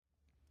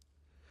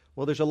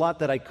Well, there's a lot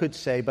that I could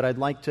say, but I'd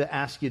like to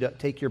ask you to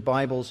take your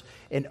Bibles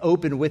and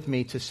open with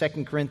me to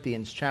 2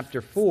 Corinthians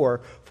chapter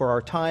 4 for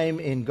our time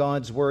in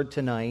God's Word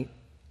tonight.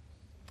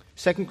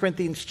 2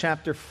 Corinthians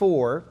chapter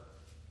 4.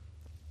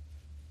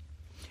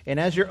 And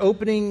as you're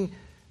opening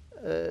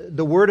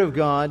the Word of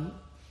God,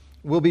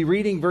 we'll be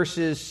reading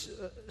verses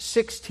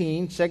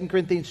 16, 2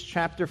 Corinthians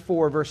chapter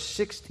 4, verse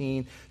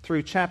 16,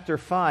 through chapter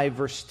 5,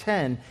 verse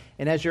 10.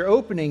 And as you're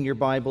opening your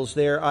Bibles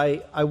there,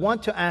 I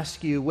want to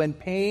ask you, when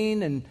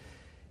pain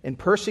and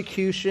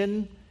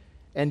persecution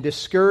and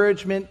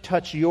discouragement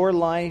touch your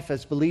life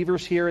as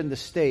believers here in the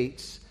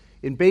States,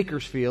 in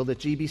Bakersfield at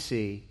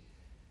GBC,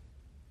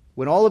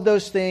 when all of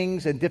those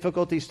things and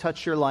difficulties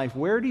touch your life,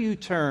 where do you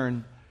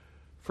turn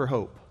for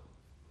hope?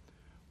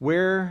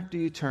 Where do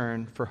you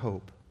turn for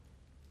hope?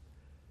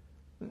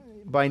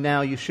 By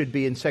now you should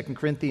be in 2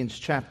 Corinthians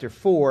chapter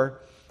 4.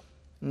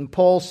 And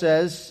Paul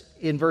says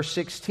in verse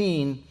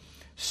 16,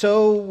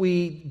 "So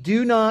we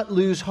do not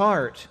lose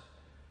heart.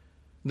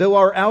 Though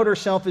our outer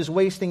self is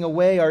wasting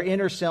away, our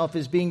inner self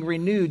is being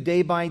renewed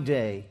day by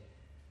day.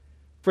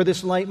 For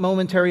this light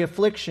momentary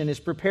affliction is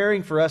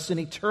preparing for us an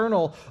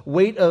eternal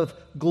weight of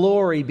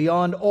glory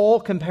beyond all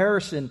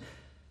comparison,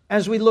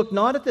 as we look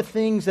not at the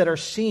things that are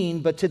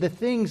seen, but to the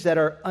things that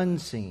are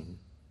unseen.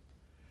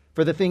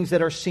 For the things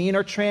that are seen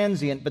are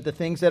transient, but the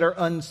things that are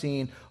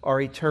unseen are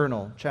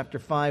eternal." Chapter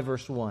 5,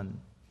 verse 1.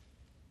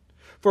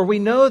 "For we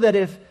know that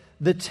if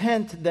the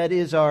tent that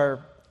is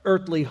our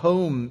earthly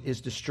home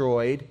is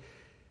destroyed,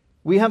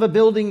 we have a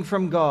building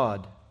from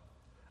God,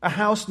 a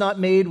house not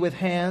made with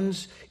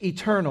hands,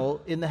 eternal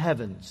in the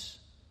heavens.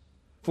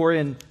 For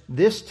in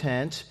this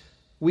tent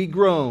we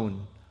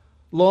groan,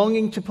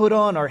 longing to put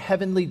on our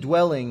heavenly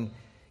dwelling,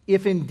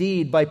 if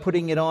indeed by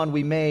putting it on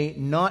we may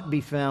not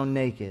be found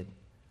naked.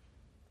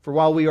 For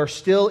while we are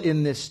still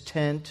in this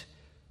tent,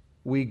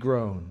 we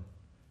groan,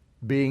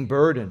 being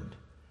burdened.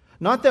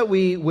 Not that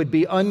we would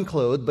be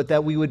unclothed, but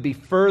that we would be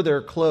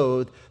further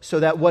clothed, so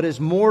that what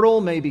is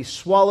mortal may be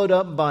swallowed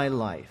up by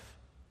life.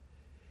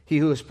 He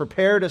who has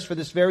prepared us for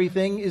this very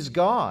thing is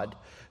God,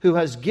 who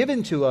has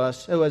given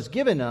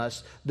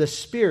us the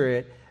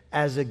Spirit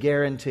as a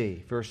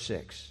guarantee." Verse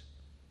 6.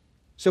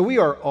 "So we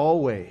are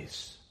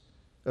always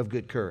of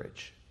good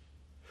courage.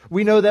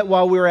 We know that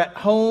while we're at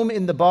home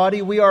in the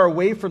body, we are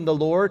away from the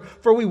Lord,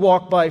 for we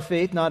walk by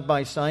faith, not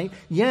by sight.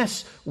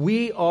 Yes,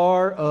 we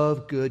are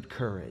of good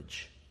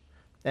courage.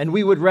 And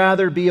we would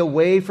rather be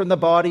away from the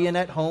body and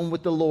at home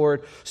with the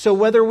Lord. So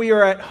whether we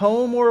are at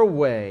home or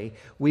away,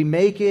 we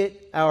make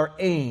it our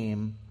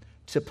aim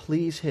to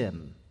please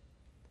Him.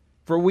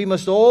 For we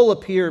must all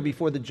appear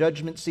before the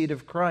judgment seat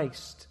of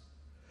Christ,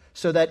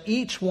 so that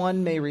each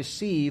one may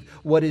receive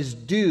what is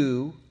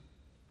due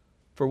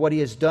for what he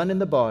has done in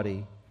the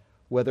body,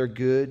 whether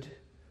good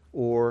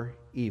or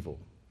evil."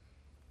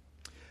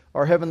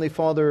 Our Heavenly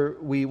Father,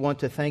 we want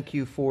to thank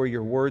You for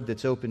Your word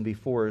that's open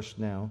before us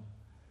now.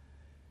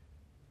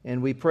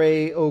 And we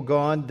pray, O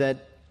God,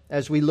 that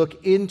as we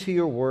look into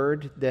Your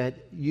word, that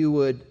You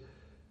would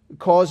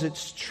cause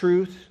its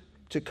truth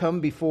to come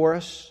before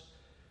us.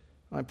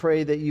 I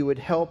pray that You would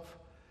help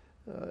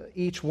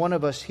each one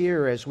of us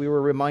here, as we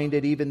were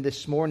reminded even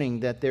this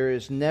morning that there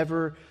is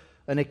never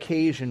an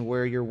occasion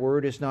where Your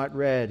word is not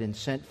read and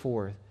sent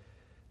forth,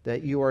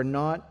 that You are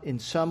not in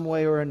some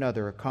way or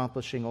another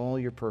accomplishing all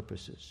Your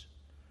purposes.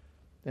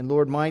 And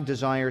Lord, my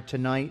desire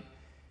tonight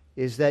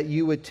is that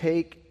You would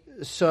take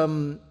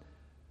some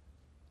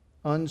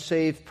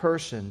unsaved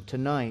person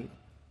tonight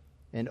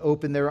and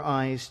open their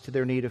eyes to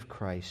their need of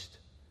Christ.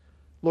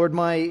 Lord,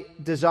 my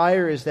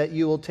desire is that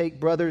You will take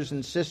brothers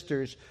and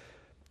sisters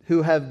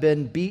who have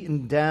been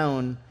beaten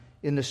down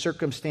in the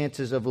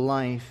circumstances of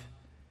life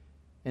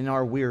and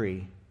are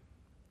weary,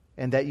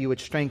 and that You would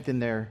strengthen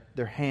their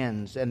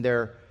hands and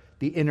the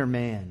inner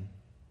man,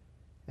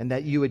 and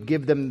that You would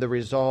give them the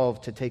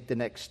resolve to take the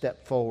next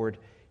step forward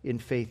in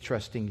faith,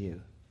 trusting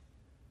You.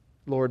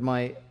 Lord,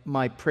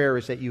 my prayer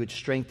is that You would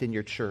strengthen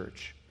Your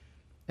church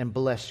and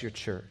bless Your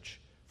church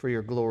for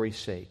Your glory's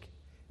sake.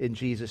 In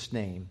Jesus'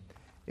 name,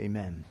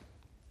 amen.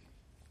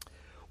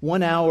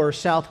 1 hour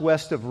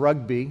southwest of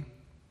Rugby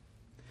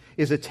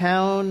is the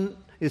town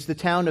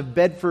of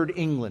Bedford,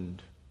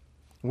 England,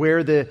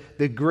 where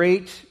the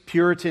great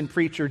Puritan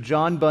preacher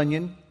John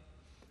Bunyan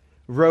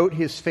wrote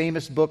his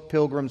famous book,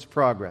 Pilgrim's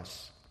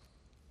Progress.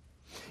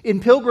 In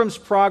Pilgrim's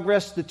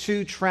Progress, the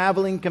two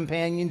traveling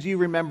companions, you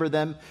remember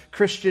them,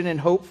 Christian and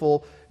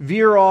Hopeful,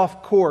 veer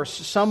off course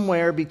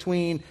somewhere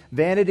between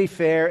Vanity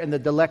Fair and the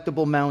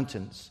Delectable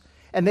Mountains.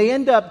 And they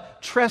end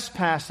up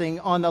trespassing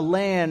on the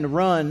land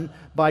run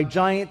by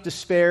Giant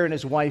Despair and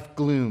his wife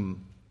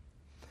Gloom.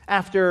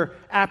 After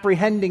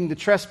apprehending the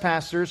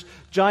trespassers,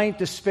 Giant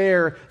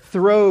Despair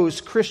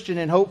throws Christian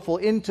and Hopeful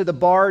into the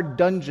barred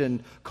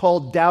dungeon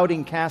called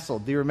Doubting Castle.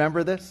 Do you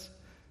remember this?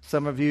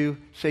 Some of you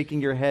shaking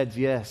your heads,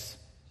 yes.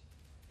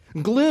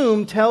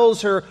 Gloom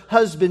tells her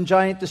husband,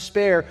 Giant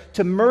Despair,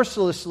 to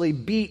mercilessly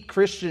beat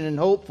Christian and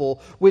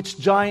Hopeful, which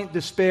Giant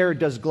Despair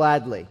does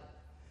gladly.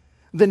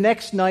 The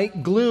next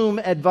night, Gloom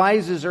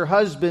advises her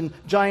husband,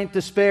 Giant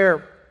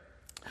Despair,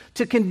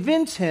 to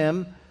convince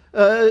him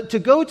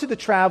to go to the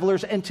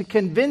travelers and to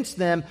convince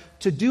them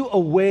to do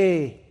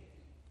away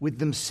with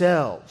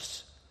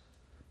themselves.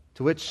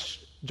 To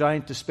which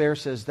Giant Despair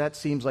says, that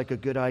seems like a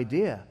good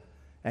idea.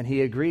 And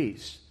he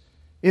agrees.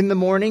 In the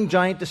morning,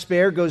 Giant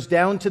Despair goes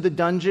down to the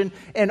dungeon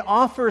and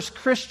offers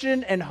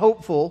Christian and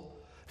Hopeful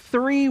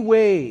 3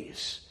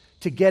 ways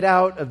to get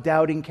out of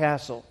Doubting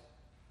Castle.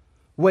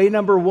 Way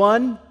number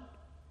 1,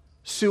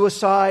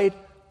 suicide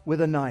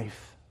with a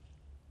knife.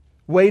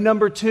 Way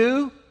number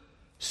 2,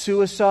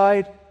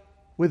 suicide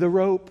with a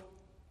rope.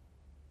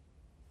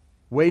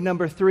 Way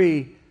number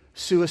 3,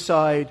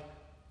 suicide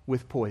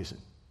with poison.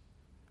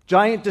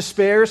 Giant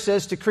Despair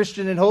says to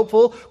Christian and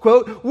Hopeful,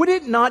 quote, would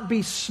it not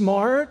be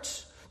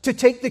smart to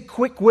take the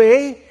quick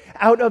way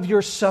out of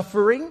your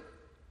suffering?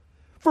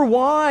 For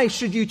why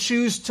should you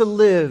choose to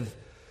live,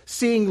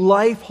 seeing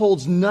life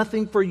holds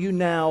nothing for you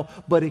now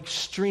but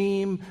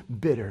extreme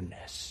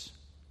bitterness?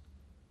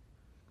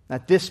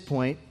 At this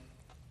point,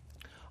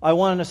 I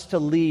want us to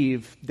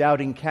leave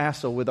Doubting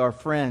Castle with our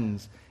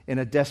friends in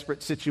a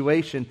desperate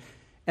situation,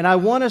 and I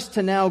want us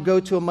to now go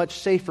to a much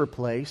safer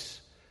place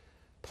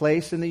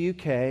in the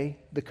UK,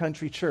 the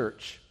country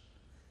church.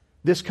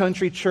 This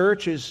country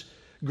church is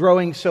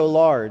growing so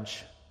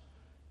large.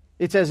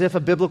 It's as if a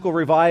biblical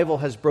revival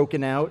has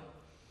broken out,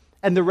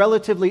 and the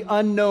relatively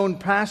unknown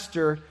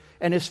pastor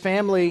and his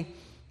family,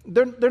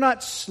 they're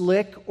not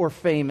slick or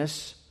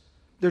famous.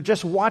 They're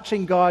just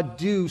watching God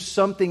do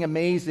something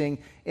amazing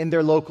in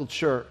their local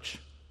church.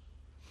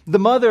 The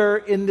mother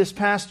in this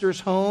pastor's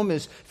home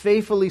is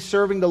faithfully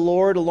serving the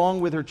Lord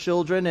along with her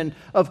children, and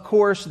of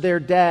course their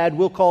dad,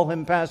 we'll call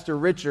him Pastor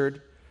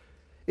Richard,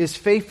 is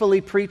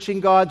faithfully preaching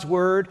God's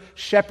word,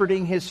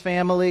 shepherding his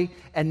family,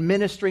 and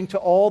ministering to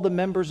all the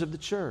members of the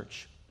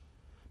church.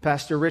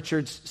 Pastor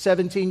Richard's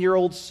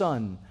 17-year-old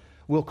son,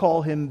 we'll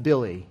call him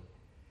Billy,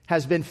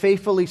 has been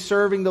faithfully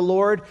serving the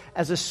Lord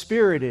as a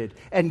spirited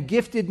and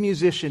gifted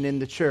musician in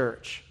the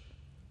church.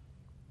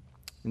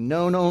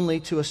 Known only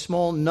to a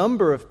small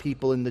number of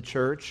people in the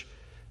church,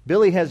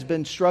 Billy has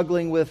been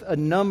struggling with a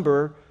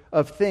number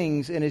of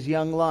things in his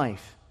young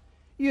life.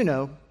 You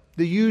know,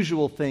 the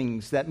usual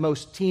things that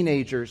most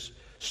teenagers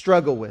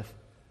struggle with.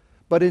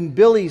 But in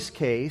Billy's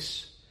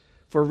case,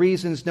 for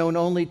reasons known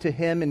only to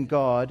him and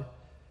God,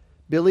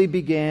 Billy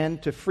began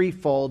to free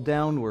fall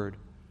downward,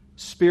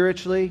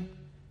 spiritually,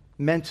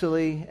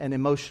 mentally, and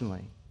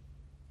emotionally.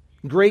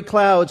 Gray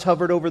clouds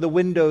hovered over the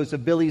windows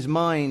of Billy's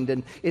mind,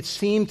 and it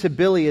seemed to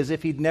Billy as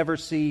if he'd never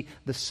see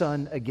the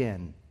sun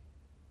again.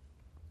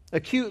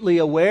 Acutely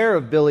aware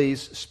of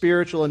Billy's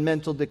spiritual and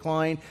mental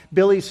decline,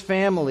 Billy's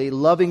family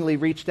lovingly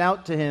reached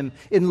out to him.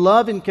 In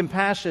love and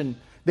compassion,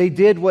 they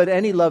did what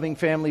any loving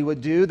family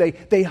would do.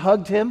 They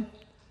hugged him.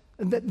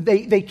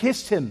 They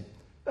kissed him.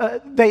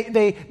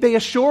 They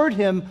assured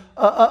him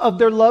of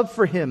their love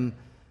for him.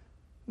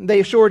 They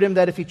assured him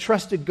that if he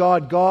trusted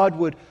God, God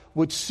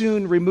would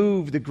soon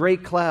remove the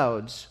great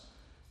clouds.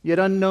 Yet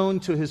unknown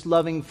to his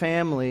loving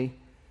family,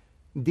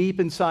 deep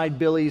inside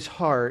Billy's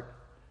heart,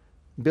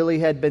 Billy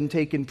had been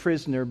taken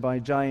prisoner by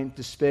Giant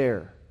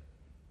Despair.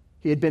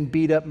 He had been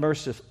beat up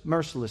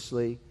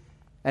mercilessly,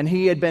 and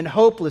he had been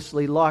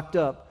hopelessly locked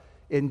up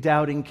in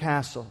Doubting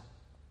Castle.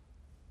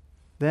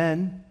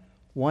 Then,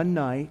 one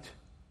night,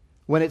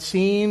 when it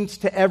seemed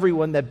to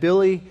everyone that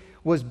Billy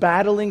was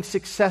battling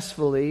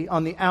successfully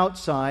on the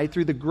outside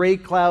through the gray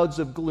clouds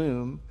of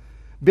gloom,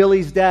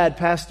 Billy's dad,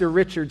 Pastor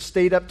Richard,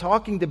 stayed up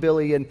talking to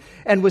Billy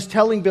and was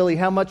telling Billy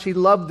how much he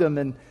loved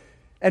him.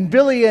 And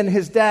Billy and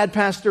his dad,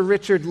 Pastor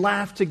Richard,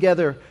 laughed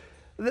together.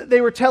 They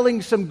were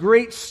telling some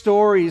great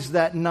stories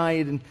that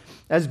night. And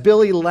as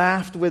Billy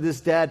laughed with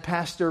his dad,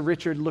 Pastor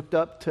Richard looked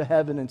up to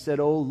heaven and said,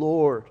 "Oh,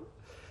 Lord,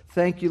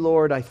 thank you,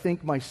 Lord. I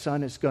think my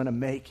son is going to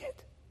make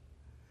it."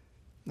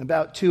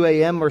 About 2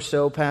 a.m. or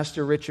so,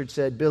 Pastor Richard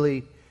said,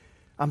 "Billy,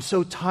 I'm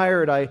so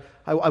tired. I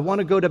want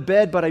to go to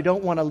bed, but I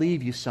don't want to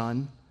leave you,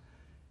 son.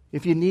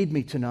 If you need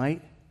me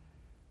tonight."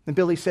 And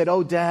Billy said,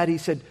 "Oh, Dad," he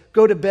said,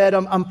 "go to bed.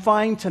 I'm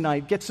fine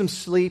tonight. Get some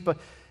sleep."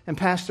 And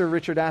Pastor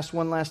Richard asked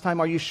one last time,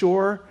 "Are you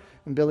sure?"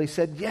 And Billy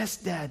said, "Yes,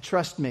 Dad,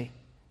 trust me."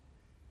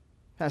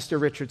 Pastor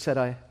Richard said,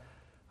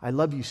 I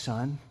love you,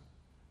 son."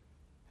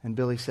 And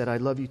Billy said, "I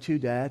love you too,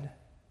 Dad."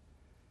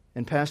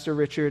 And Pastor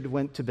Richard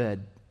went to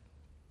bed.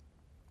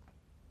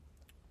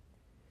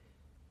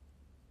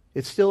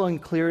 It's still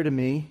unclear to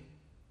me,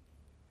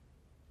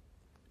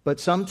 but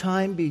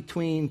sometime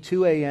between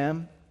 2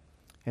 a.m.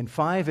 and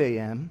 5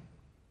 a.m.,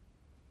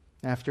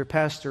 after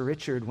Pastor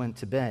Richard went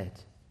to bed,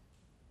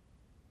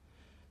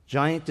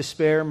 Giant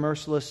Despair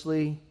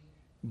mercilessly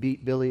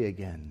beat Billy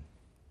again.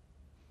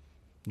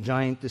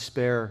 Giant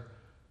Despair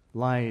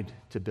lied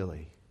to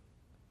Billy,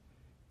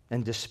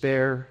 and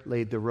despair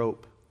laid the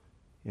rope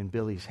in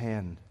Billy's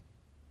hand.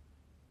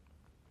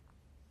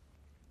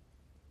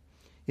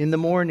 In the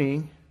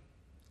morning,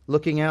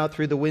 looking out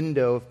through the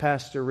window of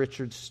Pastor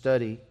Richard's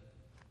study,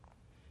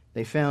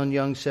 they found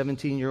young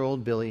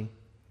 17-year-old Billy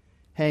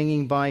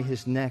hanging by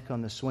his neck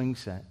on the swing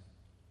set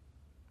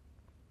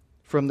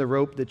from the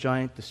rope that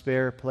Giant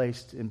Despair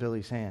placed in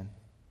Billy's hand.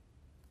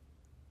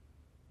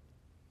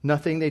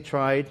 Nothing they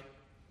tried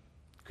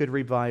could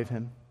revive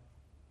him.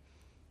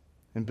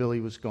 And Billy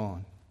was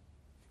gone.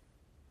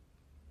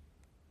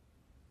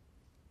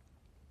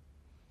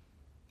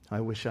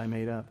 I wish I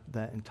made up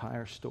that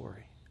entire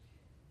story.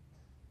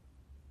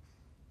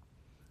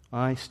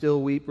 I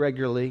still weep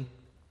regularly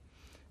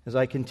as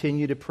I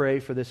continue to pray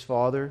for this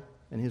father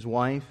and his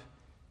wife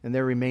and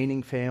their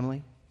remaining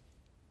family.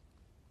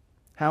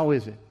 How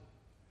is it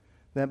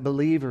that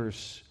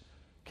believers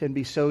can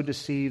be so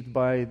deceived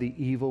by the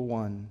evil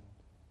one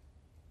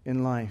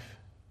in life?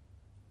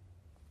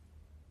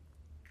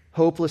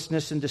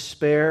 Hopelessness and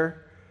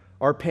despair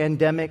are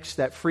pandemics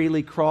that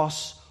freely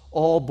cross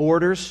all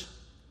borders,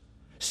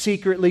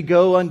 secretly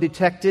go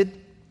undetected,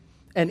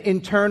 and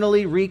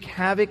internally wreak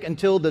havoc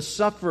until the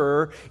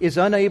sufferer is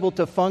unable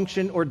to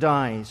function or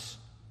dies.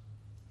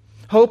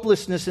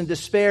 Hopelessness and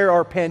despair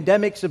are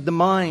pandemics of the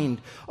mind,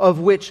 of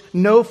which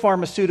no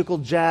pharmaceutical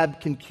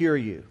jab can cure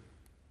you.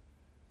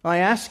 I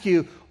ask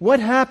you, what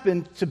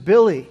happened to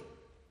Billy?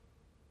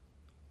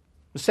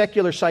 The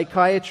secular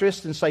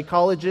psychiatrists and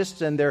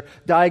psychologists and their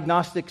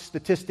diagnostic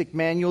statistic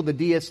manual, the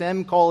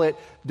DSM, call it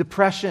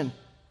depression.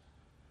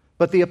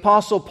 But the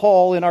Apostle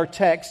Paul in our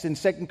text in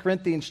 2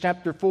 Corinthians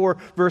chapter 4,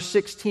 verse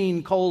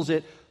 16, calls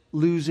it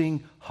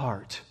losing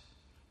heart.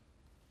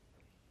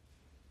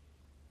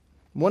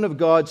 One of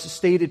God's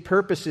stated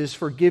purposes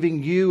for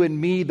giving you and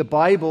me the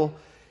Bible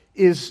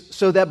is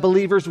so that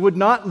believers would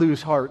not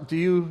lose heart. Do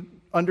you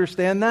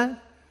understand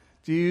that?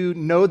 Do you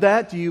know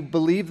that? Do you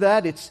believe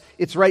that?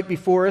 It's right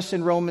before us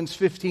in Romans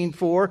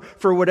 15:4.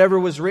 For whatever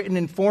was written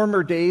in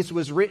former days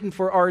was written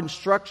for our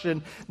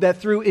instruction, that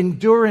through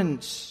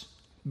endurance,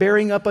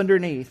 bearing up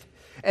underneath,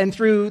 and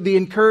through the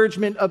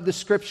encouragement of the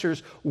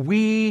Scriptures,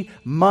 we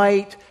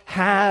might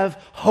have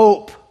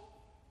hope.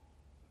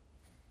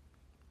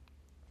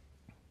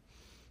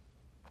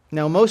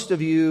 Now, most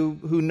of you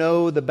who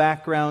know the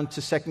background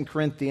to 2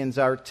 Corinthians,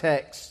 our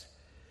text,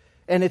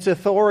 and its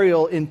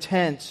authorial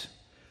intent,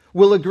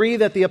 will agree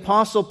that the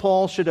Apostle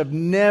Paul should have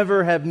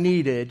never have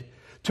needed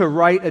to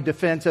write a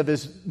defense of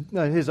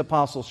his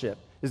apostleship.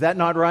 Is that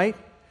not right?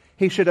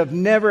 He should have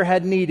never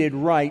had needed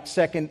write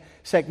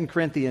 2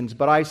 Corinthians,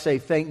 but I say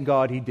thank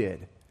God he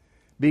did.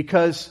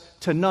 Because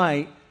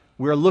tonight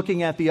we're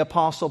looking at the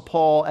Apostle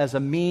Paul as a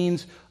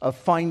means of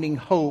finding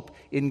hope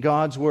in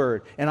God's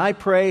Word. And I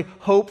pray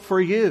hope for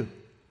you.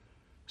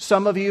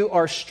 Some of you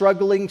are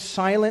struggling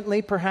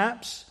silently,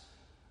 perhaps,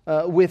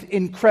 with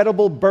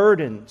incredible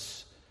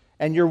burdens.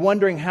 And you're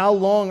wondering, how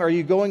long are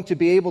you going to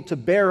be able to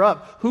bear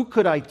up? Who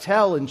could I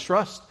tell and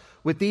trust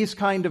with these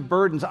kind of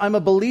burdens? I'm a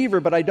believer,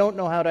 but I don't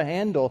know how to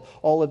handle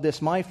all of this.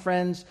 My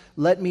friends,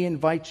 let me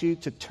invite you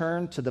to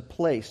turn to the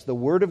place, the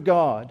Word of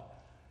God,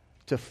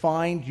 to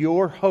find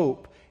your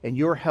hope and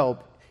your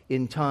help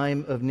in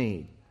time of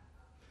need.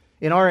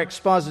 In our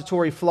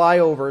expository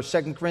flyover,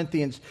 2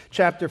 Corinthians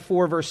chapter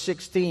 4, verse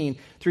 16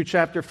 through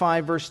chapter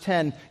 5, verse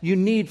 10, you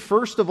need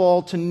first of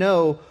all to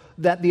know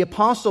that the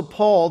Apostle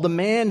Paul, the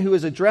man who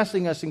is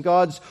addressing us in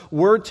God's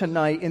Word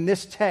tonight in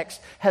this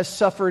text, has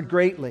suffered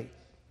greatly.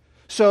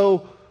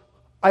 So,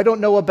 I don't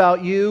know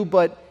about you,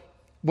 but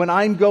when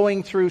I'm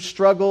going through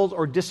struggles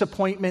or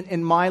disappointment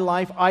in my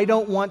life, I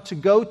don't want to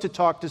go to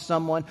talk to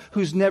someone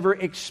who's never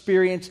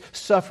experienced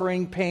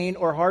suffering, pain,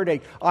 or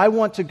heartache. I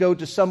want to go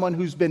to someone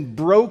who's been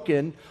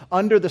broken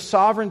under the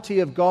sovereignty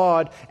of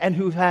God and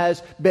who's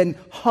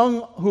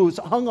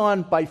hung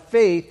on by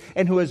faith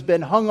and who has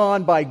been hung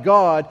on by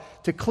God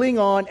to cling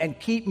on and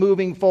keep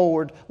moving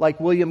forward like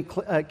William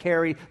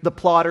Carey, the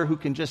plotter who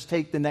can just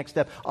take the next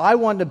step. I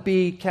want to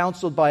be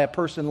counseled by a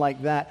person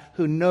like that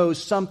who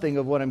knows something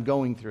of what I'm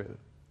going through.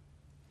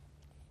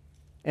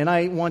 And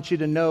I want you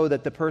to know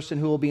that the person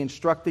who will be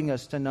instructing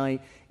us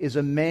tonight is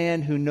a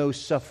man who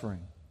knows suffering.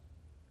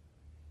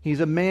 He's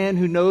a man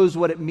who knows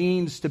what it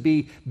means to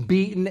be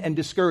beaten and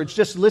discouraged.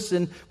 Just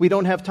listen. We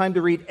don't have time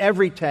to read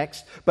every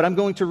text, but I'm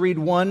going to read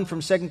one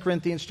from 2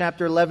 Corinthians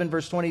chapter 11,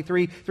 verse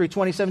 23 through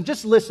 27.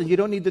 Just listen. You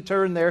don't need to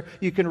turn there.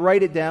 You can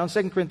write it down.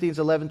 2 Corinthians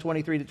 11,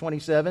 23 to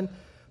 27.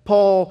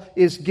 Paul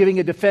is giving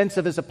a defense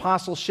of his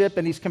apostleship,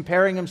 and he's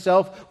comparing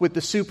himself with the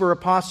super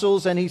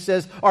apostles, and he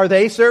says, are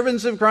they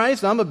servants of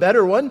Christ? I'm a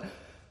better one.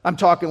 I'm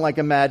talking like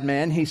a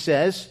madman, he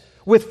says,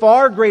 with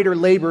far greater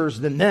labors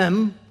than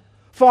them,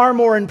 far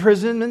more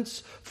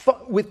imprisonments,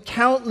 with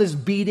countless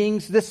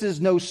beatings. This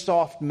is no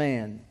soft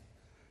man.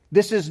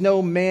 This is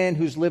no man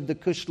who's lived a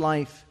cush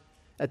life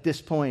at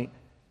this point.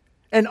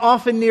 And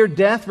often near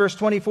death, verse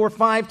 24,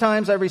 5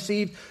 times I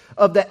received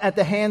at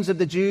the hands of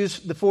the Jews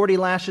the 40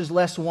 lashes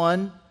less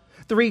one.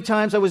 3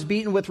 times I was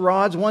beaten with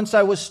rods. Once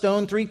I was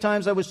stoned. 3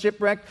 times I was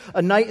shipwrecked.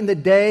 A night and a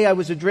day I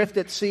was adrift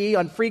at sea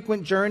on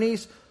frequent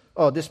journeys.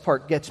 Oh, this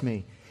part gets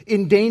me.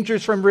 In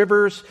dangers from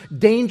rivers,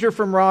 danger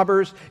from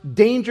robbers,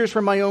 dangers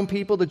from my own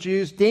people, the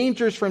Jews,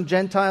 dangers from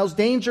Gentiles,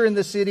 danger in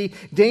the city,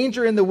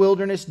 danger in the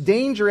wilderness,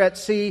 danger at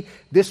sea.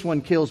 This one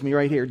kills me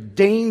right here.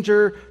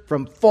 Danger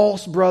from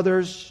false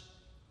brothers,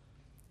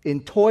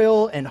 in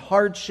toil and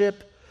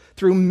hardship,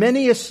 through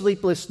many a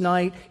sleepless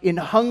night, in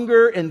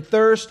hunger and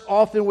thirst,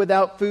 often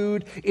without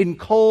food, in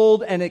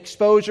cold and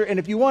exposure. And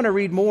if you want to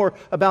read more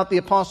about the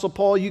Apostle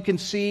Paul, you can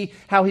see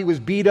how he was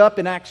beat up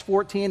in Acts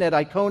 14 at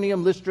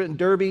Iconium, Lystra, and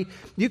Derbe.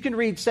 You can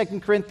read 2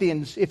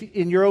 Corinthians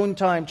in your own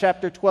time,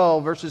 chapter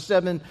 12, verses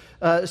 7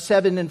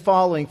 and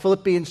following,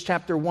 Philippians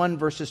chapter 1,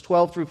 verses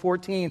 12 through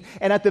 14.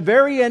 And at the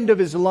very end of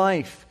his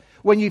life,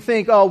 when you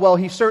think, oh, well,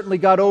 he certainly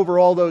got over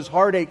all those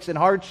heartaches and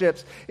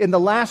hardships, in the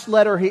last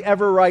letter he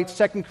ever writes,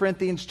 2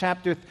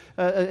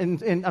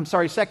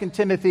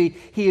 Timothy,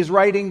 he is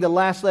writing the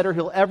last letter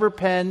he'll ever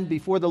pen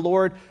before the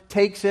Lord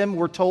takes him.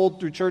 We're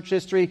told through church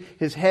history,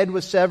 his head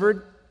was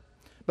severed.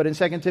 But in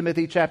 2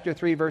 Timothy chapter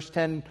 3, verse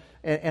 10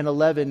 and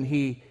 11,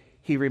 he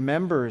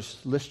remembers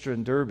Lystra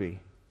and Derbe.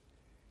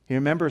 He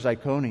remembers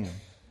Iconium.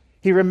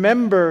 He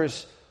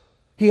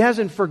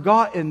hasn't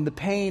forgotten the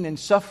pain and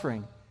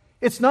suffering.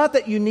 It's not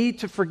that you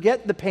need to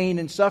forget the pain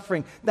and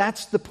suffering.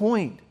 That's the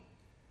point.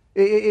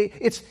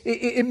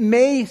 It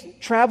may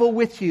travel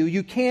with you.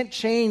 You can't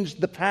change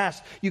the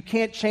past. You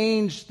can't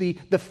change the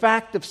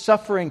fact of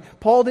suffering.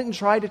 Paul didn't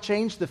try to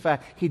change the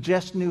fact. He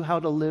just knew how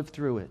to live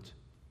through it.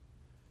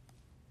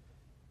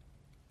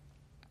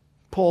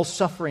 Paul's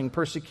suffering,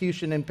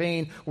 persecution, and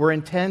pain were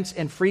intense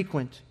and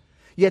frequent.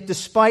 Yet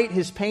despite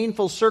his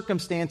painful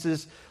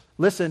circumstances,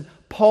 listen,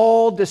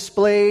 Paul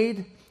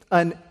displayed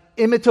an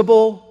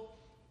imitable,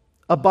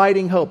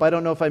 abiding hope. I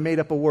don't know if I made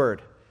up a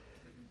word.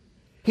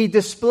 He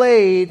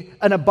displayed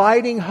an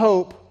abiding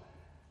hope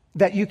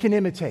that you can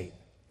imitate.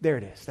 There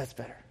it is. That's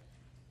better.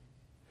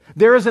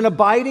 There is an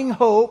abiding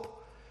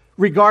hope,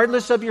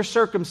 regardless of your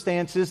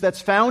circumstances,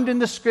 that's found in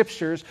the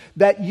Scriptures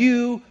that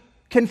you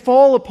can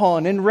fall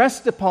upon and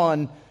rest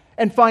upon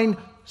and find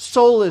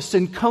solace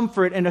and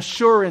comfort and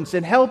assurance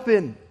and help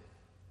in.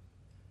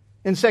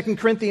 In 2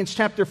 Corinthians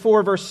chapter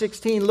 4, verse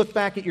 16, look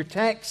back at your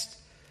text.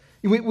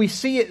 We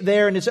see it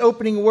there in his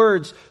opening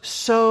words,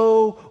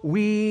 so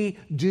we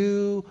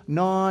do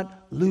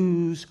not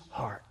lose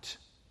heart.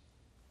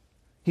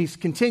 He's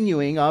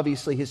continuing,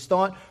 obviously, his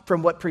thought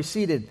from what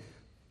preceded.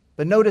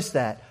 But notice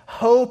that.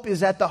 Hope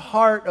is at the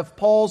heart of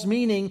Paul's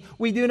meaning.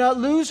 We do not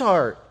lose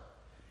heart.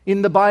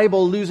 In the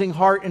Bible, losing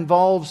heart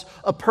involves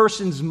a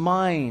person's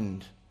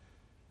mind.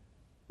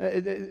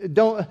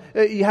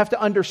 You have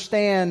to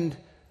understand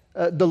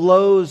the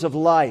lows of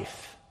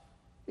life.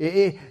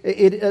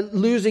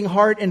 Losing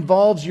heart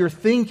involves your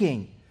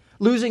thinking.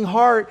 Losing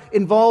heart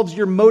involves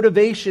your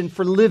motivation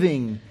for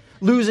living.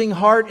 Losing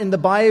heart in the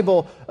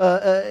Bible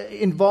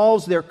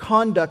involves their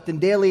conduct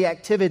and daily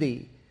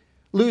activity.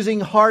 Losing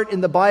heart in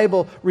the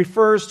Bible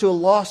refers to a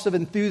loss of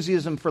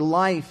enthusiasm for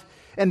life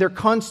and their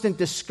constant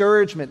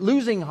discouragement.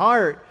 Losing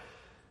heart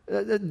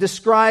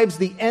describes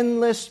the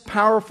endless,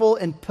 powerful,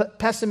 and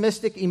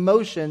pessimistic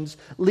emotions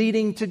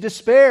leading to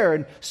despair.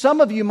 And some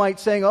of you might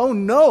say, oh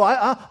no,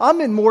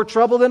 I'm in more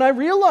trouble than I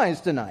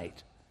realized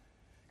tonight.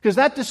 Because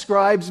that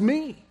describes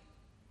me.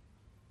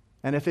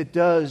 And if it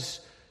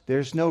does,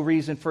 there's no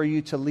reason for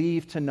you to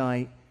leave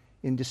tonight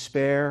in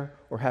despair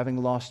or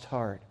having lost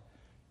heart.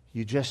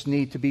 You just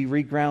need to be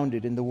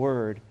regrounded in the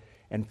Word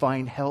and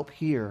find help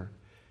here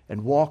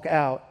and walk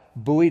out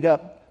buoyed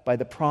up by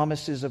the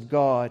promises of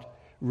God,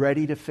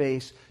 ready to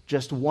face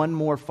just one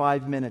more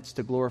 5 minutes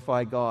to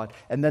glorify God,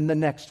 and then the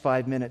next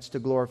 5 minutes to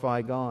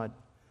glorify God.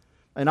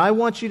 And I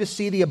want you to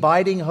see the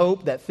abiding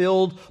hope that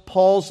filled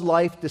Paul's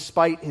life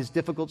despite his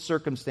difficult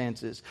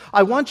circumstances.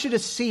 I want you to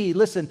see,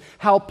 listen,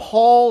 how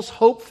Paul's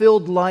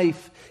hope-filled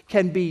life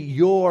can be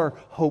your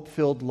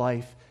hope-filled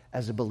life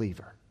as a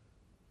believer.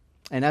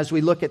 And as we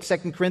look at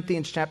 2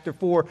 Corinthians chapter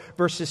 4,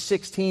 verses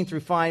 16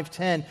 through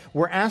 5:10,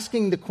 we're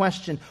asking the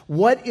question,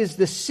 what is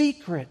the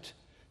secret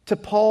to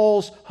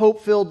Paul's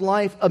hope-filled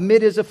life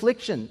amid his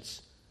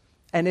afflictions?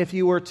 And if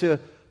you were to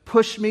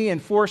push me and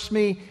force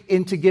me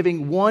into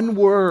giving one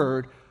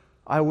word,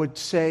 I would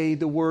say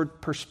the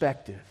word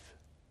perspective.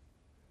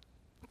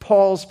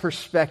 Paul's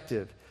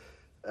perspective.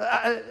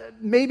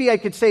 Maybe I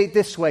could say it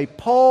this way.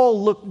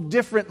 Paul looked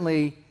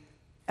differently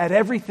at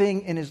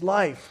everything in his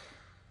life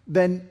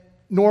than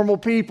normal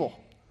people,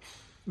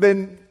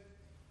 than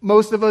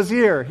most of us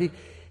here.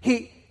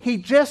 He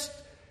just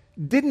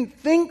didn't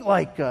think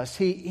like us.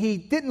 He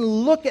didn't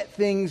look at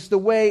things the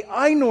way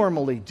I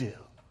normally do.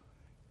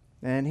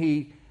 And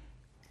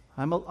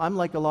I'm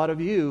like a lot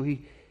of you.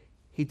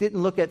 He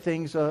didn't look at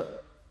things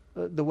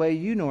the way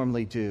you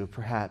normally do,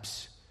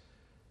 perhaps.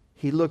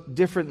 He looked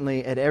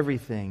differently at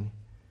everything.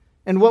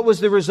 And what was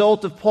the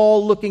result of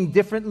Paul looking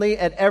differently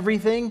at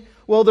everything?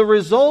 Well, the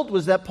result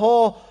was that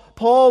Paul,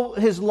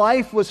 his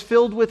life was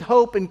filled with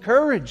hope and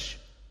courage.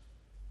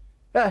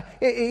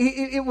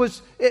 He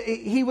was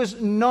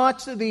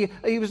not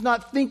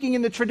thinking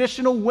in the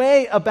traditional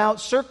way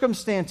about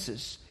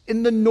circumstances,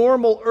 in the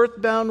normal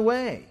earthbound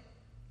way.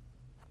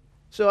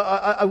 So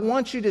I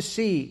want you to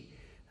see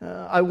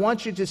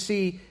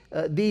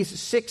these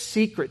 6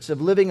 secrets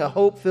of living a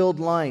hope-filled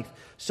life,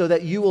 so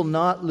that you will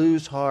not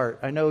lose heart.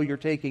 I know you're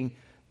taking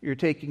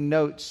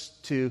notes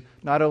to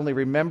not only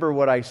remember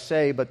what I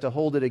say, but to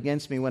hold it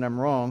against me when I'm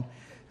wrong.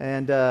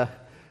 And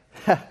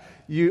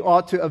you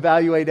ought to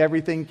evaluate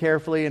everything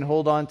carefully and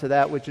hold on to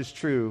that which is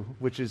true,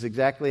 which is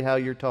exactly how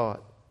you're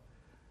taught.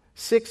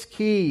 6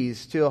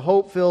 keys to a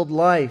hope-filled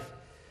life.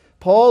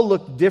 Paul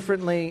looked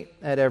differently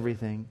at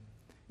everything.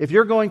 If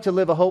you're going to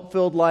live a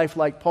hope-filled life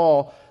like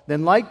Paul,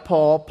 then like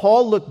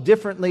Paul looked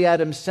differently at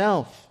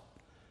himself.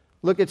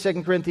 Look at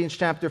 2 Corinthians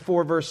chapter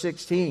 4, verse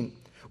 16.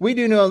 We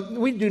do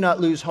not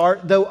lose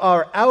heart, though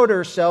our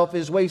outer self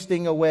is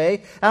wasting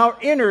away. Our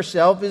inner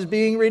self is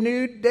being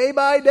renewed day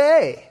by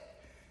day.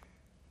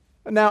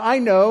 Now, I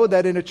know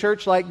that in a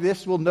church like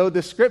this, we'll know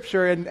the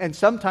scripture and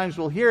sometimes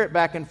we'll hear it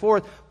back and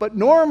forth. But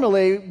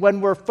normally, when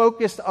we're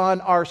focused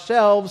on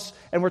ourselves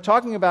and we're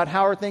talking about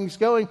how are things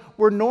going,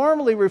 we're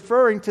normally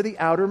referring to the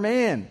outer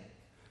man.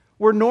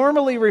 We're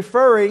normally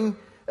referring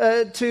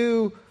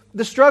to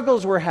the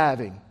struggles we're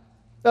having.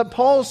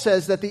 Paul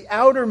says that the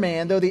outer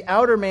man, though the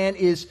outer man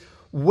is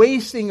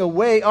wasting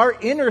away, our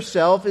inner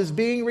self is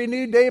being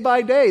renewed day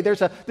by day.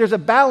 There's a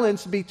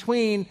balance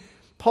between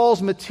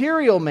Paul's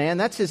material man,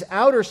 that's his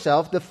outer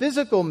self, the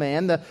physical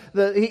man.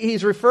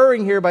 He's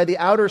referring here by the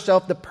outer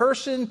self, the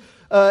person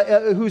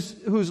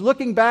who's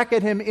looking back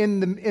at him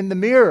in the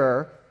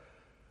mirror,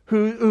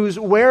 who's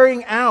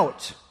wearing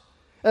out.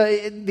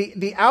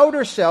 The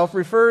outer self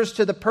refers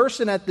to the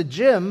person at the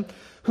gym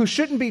who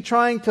shouldn't be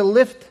trying to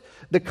lift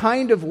the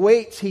kind of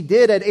weights he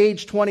did at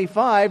age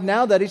 25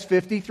 now that he's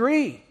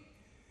 53.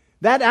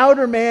 That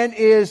outer man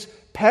is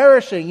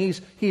perishing.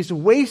 He's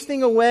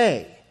wasting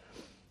away.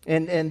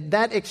 And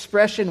that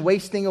expression,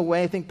 wasting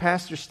away, I think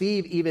Pastor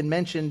Steve even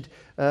mentioned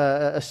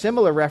a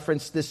similar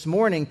reference this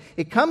morning.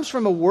 It comes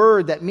from a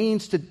word that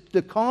means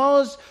to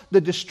cause the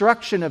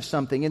destruction of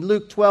something. In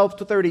Luke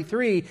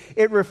 12:33,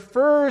 it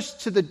refers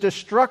to the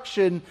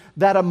destruction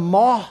that a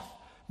moth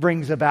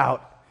brings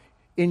about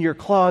in your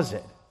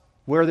closet,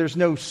 where there's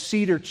no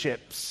cedar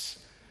chips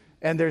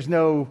and there's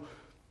no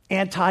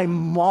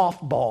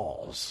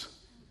anti-mothballs.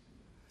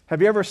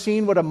 Have you ever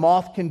seen what a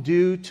moth can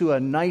do to a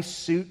nice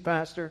suit,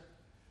 Pastor?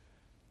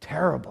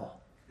 Terrible.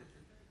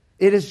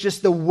 It is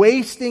just the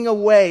wasting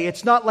away.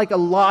 It's not like a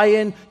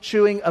lion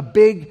chewing a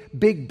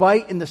big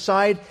bite in the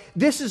side.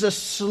 This is a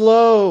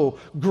slow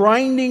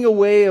grinding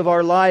away of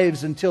our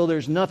lives until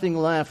there's nothing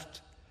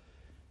left.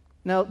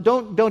 Now,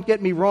 don't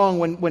get me wrong.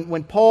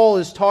 When Paul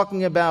is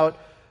talking about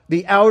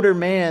the outer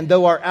man,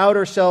 though our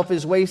outer self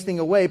is wasting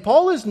away,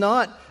 Paul is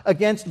not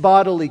against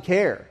bodily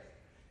care.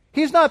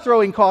 He's not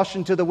throwing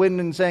caution to the wind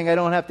and saying, I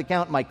don't have to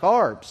count my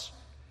carbs.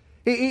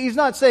 He's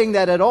not saying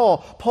that at all.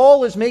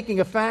 Paul is making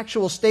a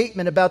factual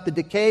statement about the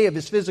decay of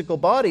his physical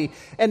body.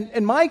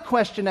 And my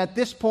question at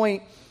this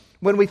point,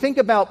 when we think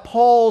about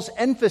Paul's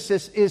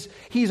emphasis, is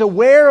he's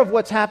aware of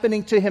what's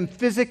happening to him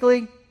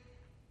physically,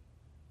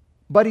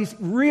 but he's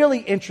really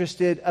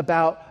interested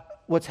about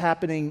what's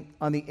happening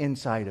on the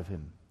inside of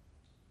him.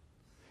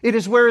 It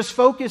is where his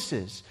focus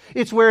is.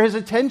 It's where his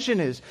attention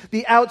is.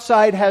 The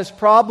outside has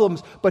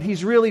problems, but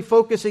he's really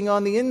focusing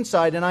on the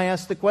inside. And I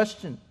ask the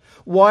question,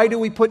 why do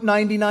we put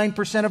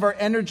 99% of our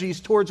energies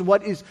towards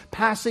what is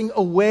passing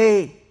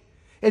away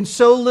and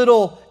so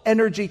little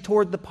energy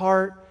toward the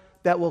part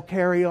that will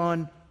carry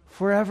on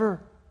forever?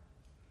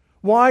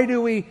 Why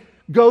do we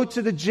go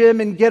to the gym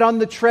and get on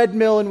the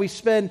treadmill and we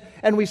spend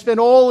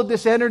all of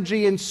this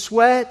energy and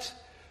sweat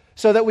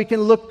so that we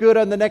can look good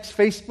on the next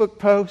Facebook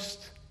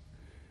post?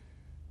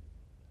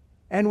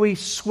 And we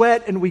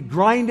sweat and we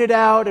grind it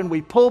out and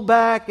we pull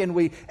back and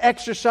we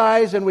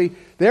exercise and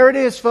there it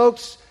is,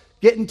 folks,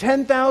 getting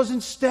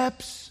 10,000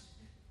 steps.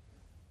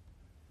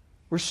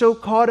 We're so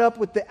caught up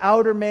with the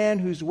outer man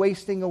who's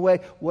wasting away.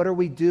 What are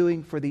we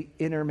doing for the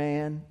inner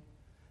man?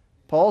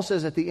 Paul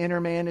says that the inner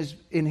man is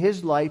in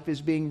his life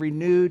is being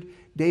renewed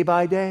day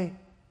by day.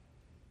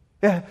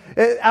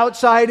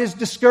 Outside is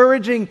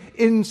discouraging.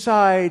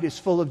 Inside is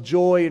full of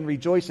joy and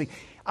rejoicing.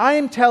 I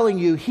am telling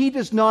you, he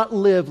does not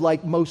live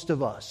like most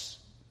of us.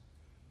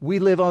 We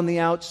live on the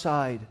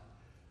outside.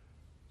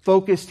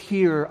 Focused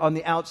here on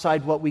the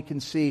outside, what we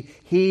can see.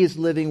 He is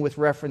living with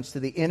reference to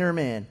the inner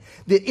man,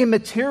 the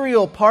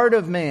immaterial part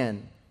of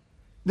man.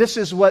 This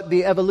is what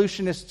the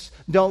evolutionists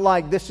don't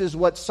like. This is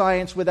what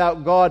science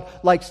without God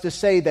likes to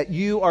say, that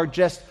you are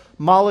just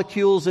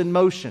molecules in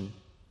motion.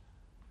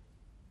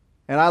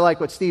 And I like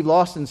what Steve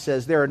Lawson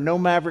says, there are no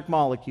maverick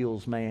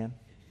molecules, man.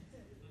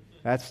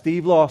 That's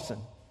Steve Lawson.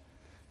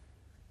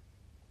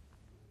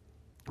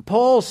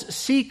 Paul's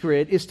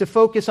secret is to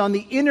focus on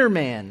the inner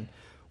man.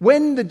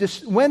 When the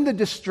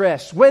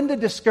distress, when the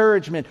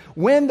discouragement,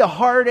 when the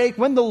heartache,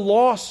 when the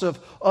loss of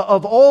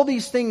all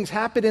these things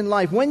happen in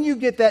life, when you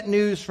get that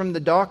news from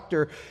the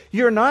doctor,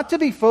 you're not to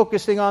be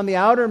focusing on the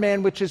outer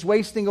man, which is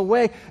wasting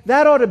away.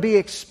 That ought to be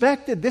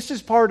expected. This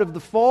is part of the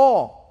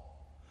fall.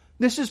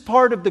 This is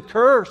part of the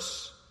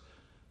curse.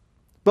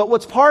 But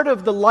what's part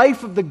of the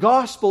life of the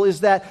gospel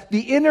is that the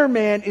inner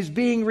man is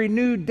being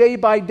renewed day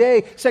by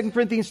day. 2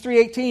 Corinthians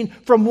 3:18,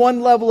 from one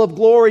level of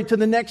glory to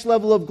the next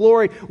level of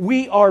glory,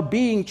 we are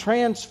being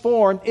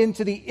transformed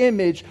into the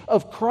image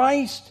of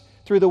Christ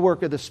through the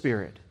work of the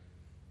Spirit.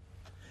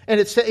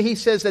 And he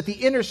says that the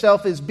inner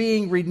self is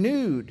being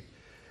renewed.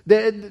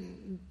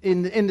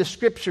 In the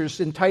Scriptures,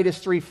 in Titus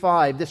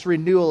 3:5, this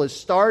renewal is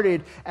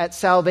started at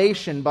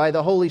salvation by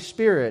the Holy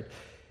Spirit.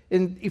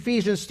 In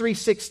Ephesians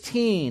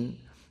 3:16,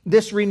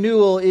 this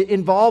renewal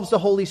involves the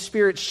Holy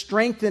Spirit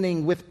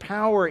strengthening with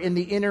power in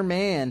the inner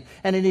man.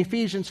 And in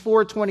Ephesians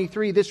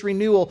 4:23, this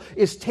renewal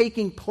is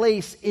taking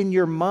place in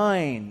your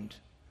mind,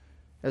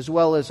 as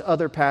well as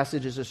other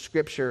passages of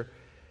Scripture.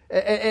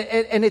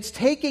 And it's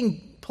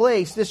taking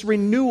place, this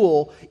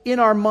renewal in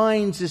our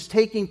minds is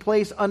taking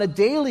place on a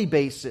daily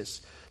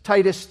basis.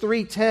 Titus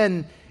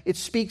 3:10, it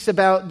speaks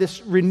about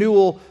this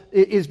renewal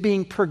is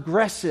being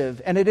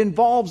progressive, and it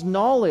involves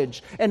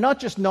knowledge, and not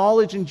just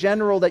knowledge in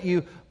general that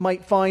you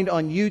might find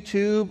on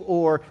YouTube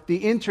or the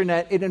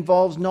internet. It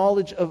involves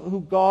knowledge of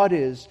who God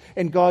is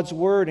and God's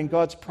Word and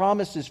God's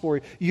promises for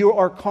you. You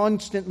are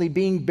constantly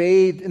being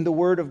bathed in the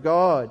Word of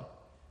God.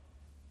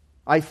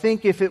 I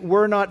think if it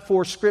were not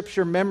for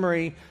Scripture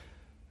memory,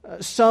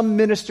 some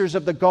ministers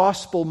of the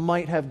gospel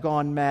might have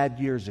gone mad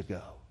years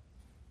ago.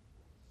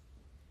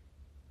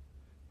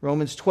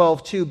 Romans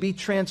 12:2, be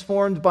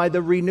transformed by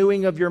the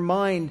renewing of your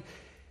mind.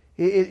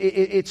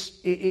 It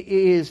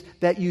is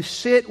that you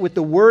sit with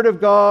the Word of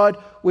God,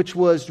 which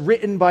was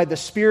written by the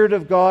Spirit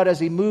of God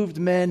as He moved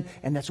men,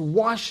 and that's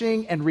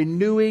washing and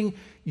renewing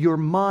your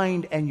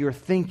mind and your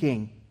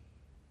thinking.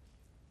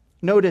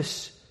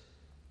 Notice,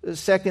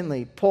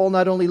 secondly, Paul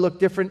not only looked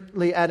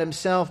differently at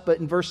himself, but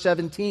in verse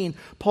 17,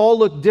 Paul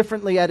looked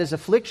differently at his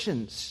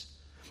afflictions.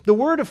 The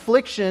word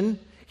affliction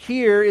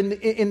here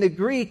in the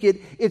Greek,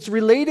 it's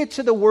related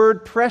to the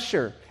word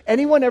pressure.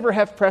 Anyone ever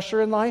have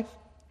pressure in life?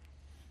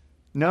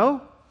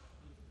 No?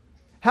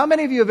 How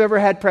many of you have ever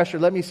had pressure?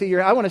 Let me see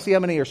I want to see how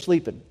many are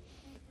sleeping.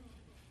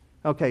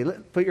 Okay,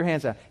 put your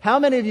hands out. How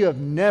many of you have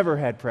never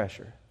had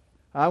pressure?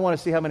 I want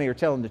to see how many are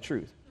telling the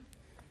truth.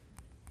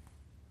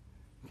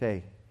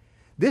 Okay.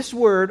 This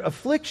word,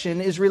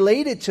 affliction, is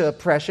related to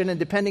oppression, and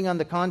depending on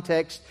the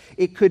context,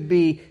 it could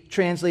be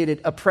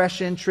translated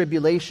oppression,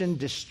 tribulation,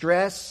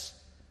 distress.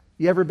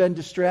 You ever been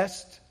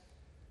distressed?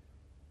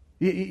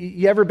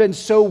 You ever been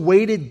so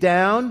weighted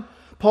down?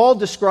 Paul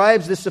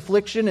describes this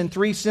affliction in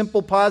three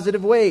simple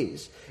positive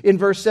ways. In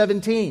verse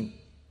 17,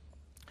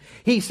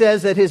 he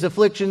says that his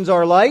afflictions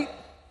are light.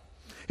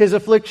 His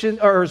afflictions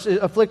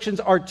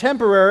are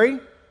temporary.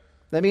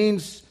 That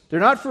means they're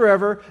not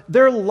forever.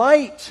 They're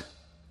light.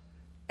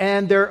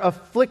 And their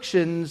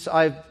afflictions,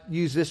 I've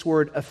used this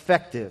word,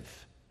 effective.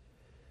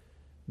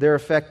 They're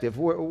effective.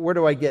 Where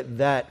do I get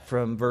that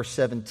from? Verse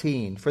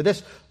 17. For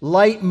this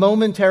light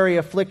momentary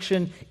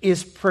affliction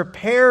is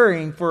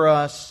preparing for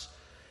us.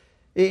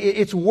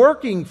 It's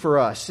working for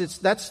us.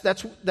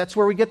 That's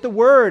where we get the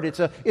word.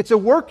 It's a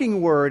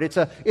working word.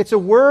 It's a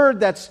word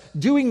that's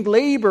doing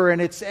labor,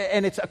 and it's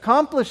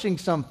accomplishing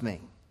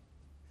something.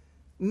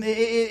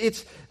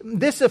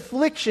 This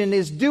affliction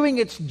is doing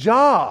its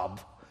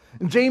job.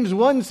 James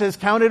 1 says,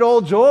 count it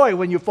all joy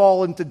when you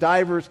fall into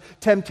divers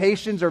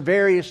temptations or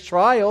various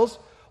trials.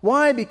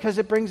 Why? Because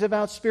it brings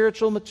about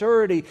spiritual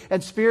maturity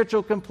and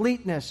spiritual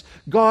completeness.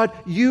 God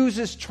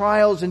uses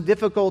trials and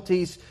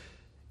difficulties,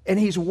 and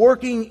He's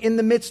working in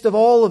the midst of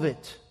all of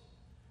it.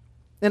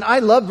 And I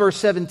love verse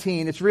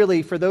 17. It's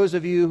really for those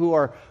of you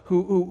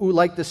who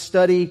like to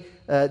study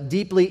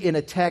deeply in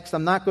a text.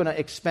 I'm not going to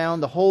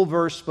expound the whole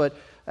verse, but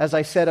as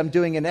I said, I'm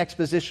doing an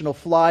expositional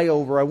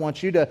flyover. I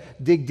want you to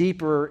dig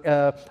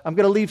deeper. I'm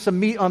going to leave some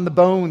meat on the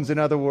bones, in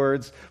other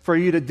words, for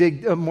you to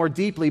dig more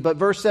deeply. But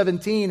verse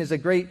 17 is a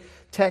great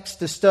text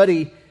to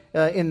study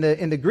in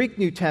the Greek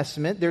New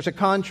Testament. There's a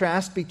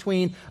contrast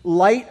between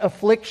light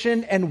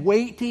affliction and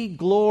weighty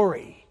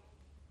glory.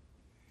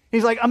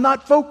 He's like, I'm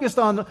not focused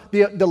on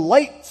the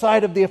light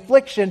side of the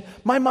affliction.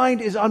 My mind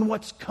is on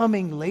what's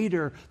coming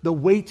later, the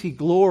weighty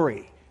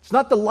glory. It's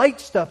not the light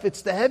stuff,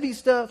 it's the heavy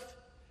stuff.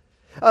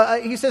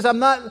 He says,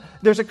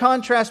 there's a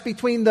contrast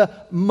between the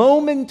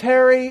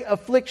momentary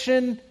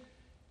affliction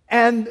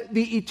and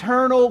the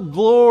eternal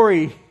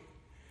glory.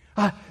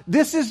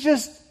 This is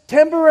just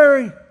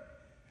temporary.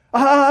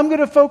 I'm going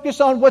to focus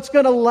on what's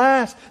going to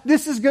last.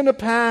 This is going to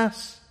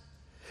pass.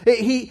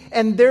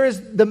 There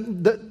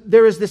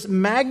is this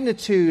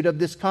magnitude of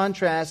this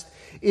contrast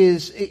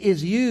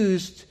is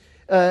used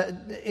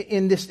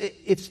in this.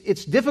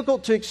 It's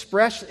difficult to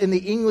express in the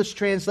English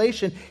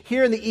translation.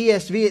 Here in the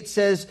ESV, it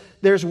says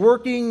there's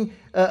working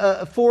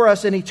for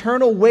us an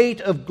eternal weight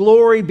of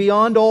glory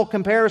beyond all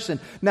comparison.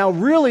 Now,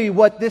 really,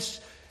 what this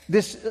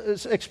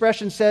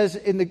expression says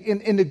in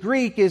the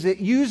Greek is it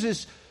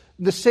uses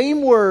the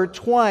same word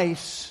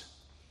twice,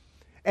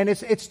 and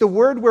it's the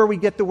word where we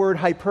get the word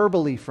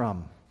hyperbole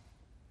from.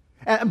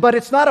 But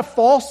it's not a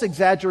false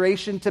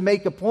exaggeration to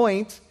make a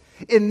point.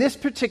 In this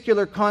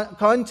particular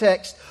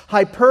context,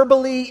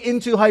 hyperbole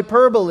into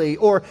hyperbole,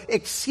 or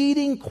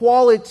exceeding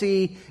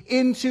quality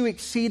into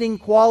exceeding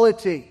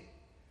quality.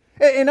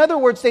 In other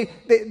words,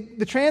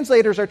 the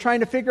translators are trying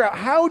to figure out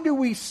how do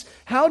we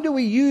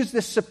use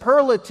this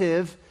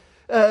superlative.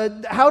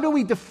 How do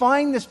we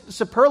define this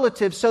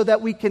superlative so that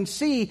we can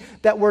see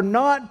that we're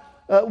not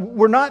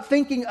we're not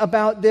thinking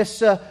about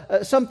this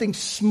something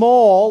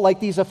small like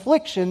these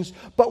afflictions,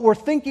 but we're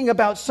thinking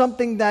about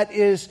something that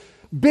is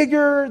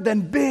bigger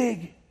than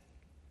big.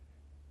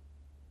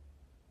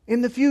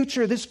 In the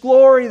future, this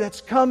glory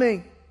that's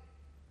coming.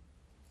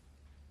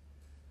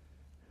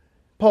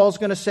 Paul's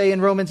going to say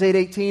in Romans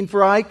 8:18,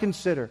 "For I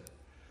consider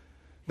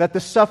that the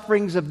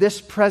sufferings of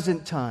this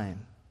present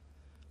time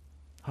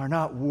are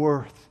not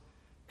worth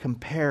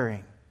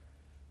comparing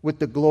with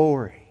the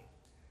glory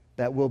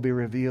that will be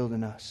revealed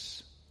in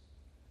us."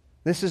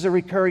 This is a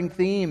recurring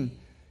theme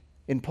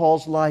in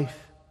Paul's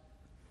life.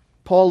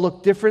 Paul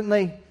looked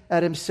differently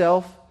at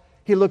himself.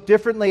 He looked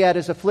differently at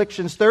his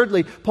afflictions.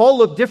 Thirdly, Paul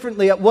looked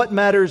differently at what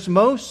matters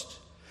most.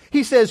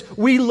 He says,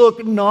 "We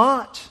look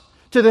not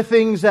to the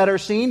things that are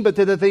seen, but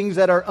to the things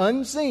that are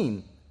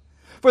unseen.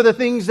 For the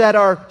things that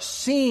are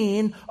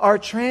seen are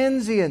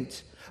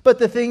transient, but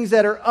the things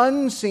that are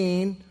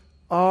unseen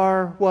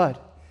are"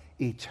 what?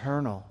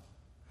 Eternal.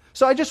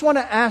 So I just want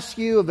to ask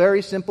you a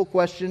very simple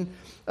question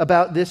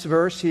about this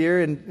verse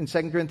here in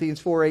 2 Corinthians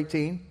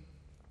 4:18.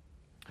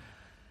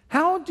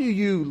 How do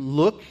you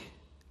look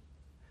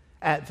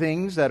at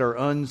things that are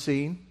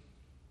unseen?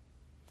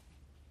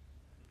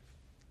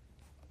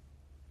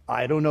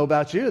 I don't know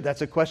about you.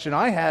 That's a question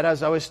I had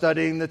as I was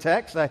studying the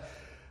text.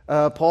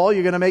 Paul,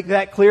 you're going to make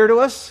that clear to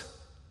us?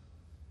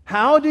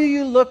 How do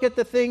you look at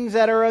the things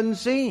that are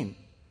unseen?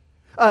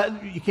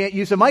 You can't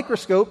use a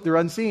microscope. They're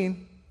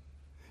unseen.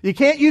 You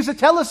can't use a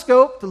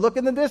telescope to look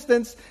in the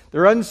distance.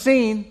 They're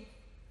unseen.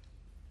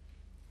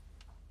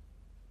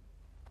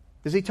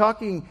 Is he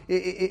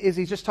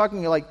just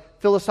talking like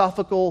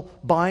philosophical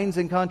binds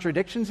and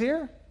contradictions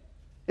here?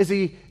 Is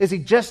he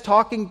just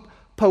talking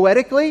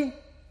poetically?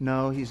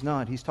 No, he's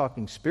not. He's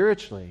talking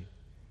spiritually.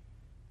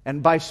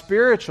 And by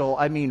spiritual,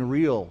 I mean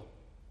real,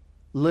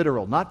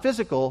 literal. Not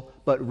physical,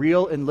 but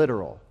real and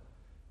literal.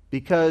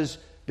 Because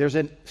there's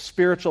a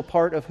spiritual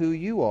part of who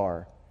you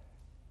are,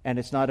 and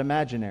it's not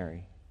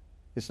imaginary.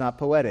 It's not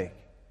poetic.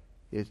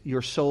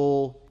 Your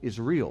soul is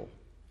real.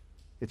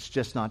 It's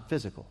just not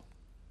physical.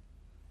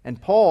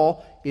 And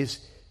Paul is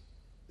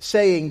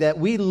saying that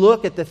we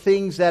look at the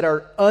things that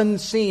are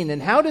unseen.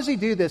 And how does he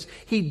do this?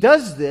 He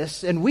does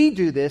this, and we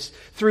do this,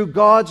 through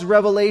God's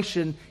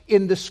revelation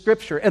in the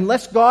Scripture.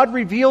 Unless God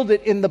revealed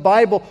it in the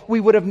Bible, we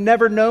would have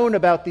never known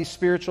about these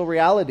spiritual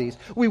realities.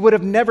 We would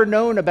have never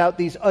known about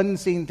these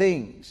unseen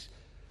things.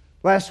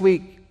 Last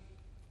week,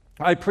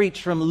 I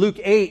preached from Luke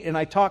 8, and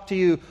I talked to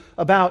you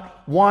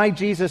about why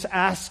Jesus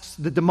asks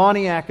the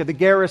demoniac of the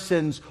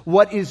Gerasenes,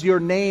 "What is your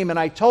name?" And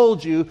I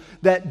told you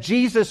that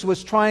Jesus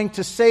was trying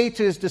to say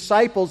to his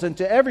disciples and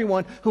to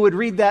everyone who would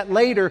read that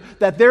later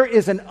that there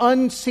is an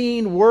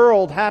unseen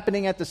world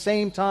happening at the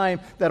same time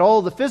that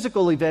all the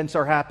physical events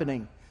are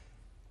happening.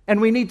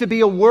 And we need to be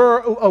aware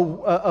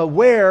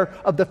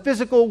of the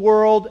physical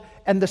world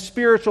and the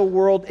spiritual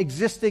world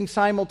existing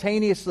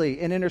simultaneously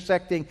and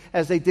intersecting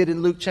as they did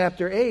in Luke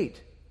chapter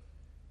 8.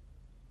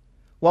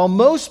 While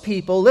most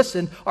people,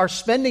 listen, are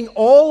spending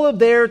all of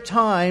their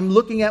time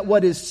looking at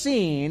what is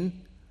seen,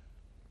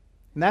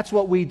 and that's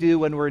what we do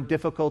when we're in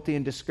difficulty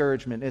and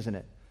discouragement, isn't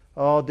it?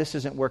 Oh, this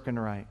isn't working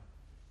right.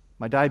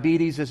 My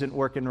diabetes isn't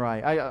working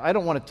right. I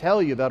don't want to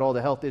tell you about all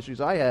the health issues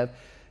I have.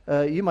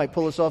 You might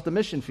pull us off the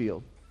mission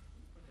field.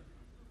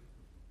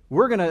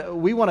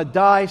 We want to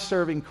die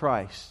serving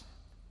Christ.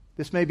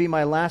 This may be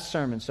my last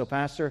sermon, so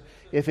Pastor,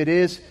 if it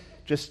is,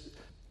 just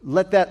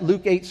let that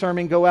Luke 8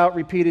 sermon go out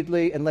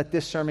repeatedly and let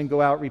this sermon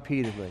go out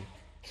repeatedly.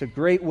 It's a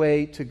great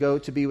way to go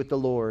to be with the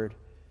Lord.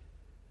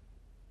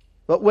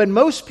 But when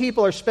most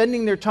people are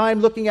spending their time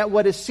looking at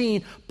what is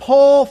seen,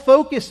 Paul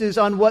focuses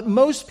on what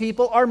most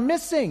people are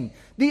missing,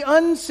 the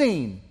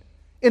unseen.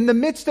 In the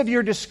midst of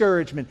your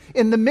discouragement,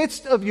 in the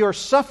midst of your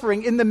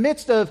suffering, in the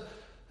midst of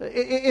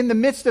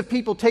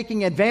people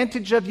taking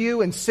advantage of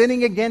you and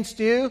sinning against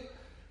you,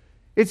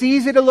 it's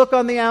easy to look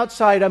on the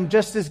outside. I'm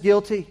just as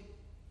guilty.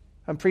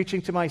 I'm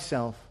preaching to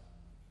myself.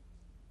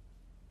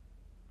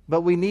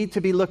 But we need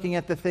to be looking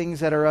at the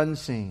things that are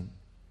unseen.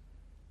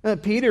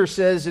 Peter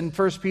says in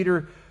 1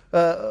 Peter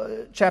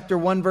chapter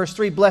 1, verse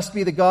 3, "Blessed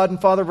be the God and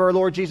Father of our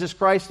Lord Jesus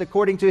Christ,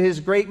 according to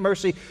His great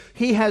mercy.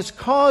 He has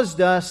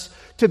caused us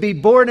to be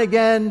born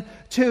again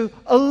to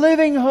a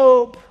living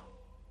hope."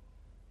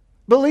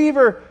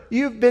 Believer,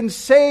 you've been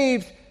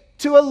saved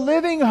to a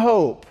living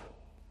hope.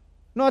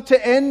 Not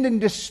to end in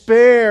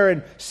despair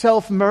and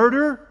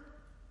self-murder.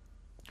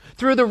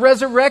 Through the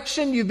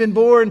resurrection, you've been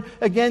born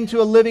again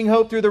to a living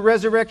hope through the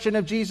resurrection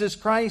of Jesus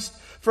Christ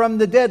from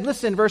the dead.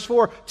 Listen, verse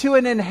 4, "To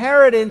an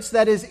inheritance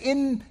that is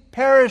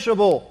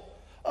imperishable,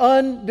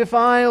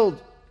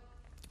 undefiled,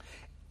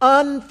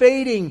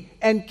 unfading,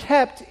 and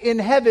kept in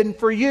heaven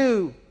for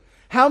you."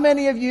 How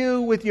many of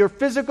you with your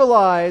physical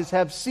eyes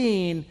have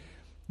seen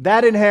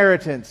that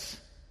inheritance?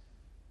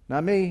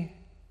 Not me.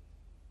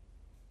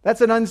 That's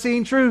an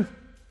unseen truth.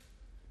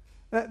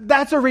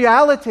 That's a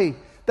reality.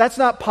 That's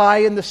not pie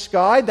in the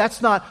sky. That's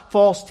not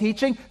false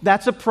teaching.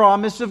 That's a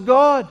promise of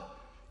God.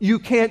 You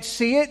can't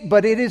see it,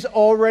 but it is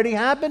already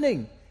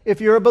happening.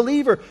 If you're a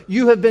believer,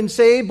 you have been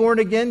saved, born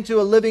again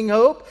to a living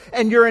hope,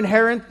 and your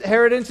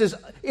inheritance is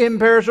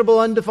imperishable,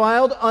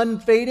 undefiled,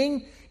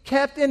 unfading,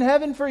 kept in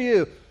heaven for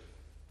you.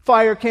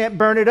 Fire can't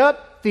burn it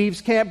up. Thieves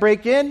can't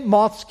break in.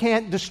 Moths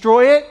can't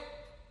destroy it.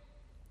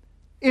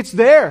 It's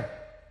there.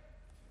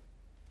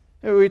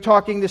 We were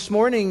talking this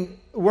morning,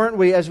 weren't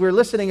we, as we were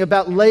listening,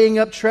 about laying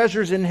up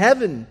treasures in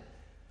heaven,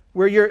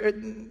 where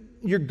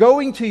you're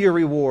going to your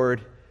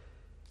reward.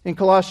 In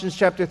Colossians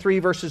chapter 3,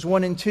 verses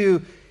 1 and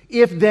 2,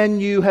 if then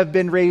you have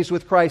been raised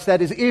with Christ,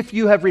 that is, if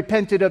you have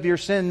repented of your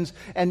sins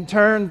and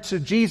turned to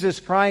Jesus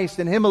Christ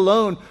and Him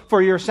alone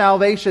for your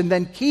salvation,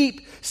 then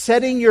keep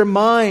setting your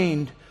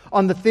mind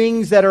on the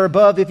things that are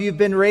above. If you've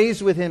been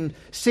raised with Him,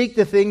 seek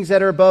the things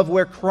that are above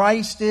where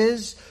Christ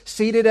is,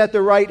 seated at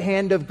the right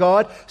hand of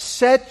God.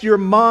 Set your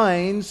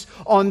minds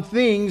on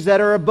things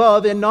that are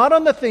above and not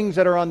on the things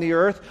that are on the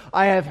earth.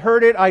 I have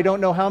heard it, I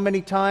don't know how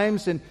many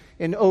times,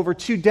 in over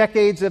 2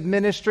 decades of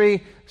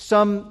ministry,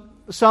 some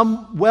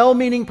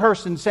well-meaning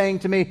person saying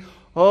to me,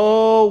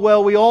 "Oh,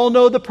 well, we all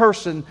know the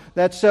person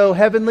that's so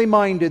heavenly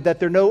minded that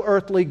they're no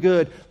earthly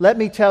good." Let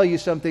me tell you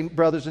something,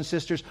 brothers and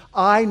sisters.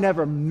 I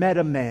never met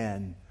a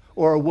man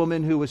or a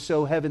woman who was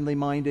so heavenly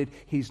minded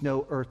he's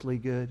no earthly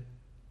good.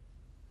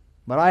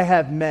 But I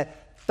have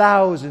met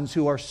thousands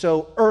who are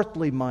so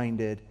earthly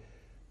minded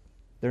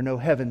they're no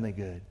heavenly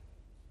good.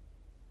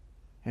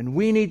 And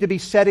we need to be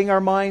setting our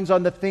minds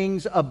on the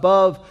things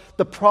above.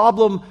 The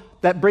problem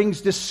that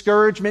brings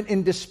discouragement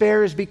and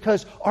despair is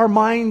because our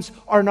minds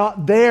are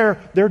not there.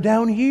 They're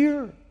down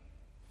here.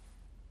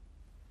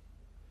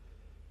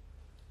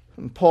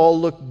 And Paul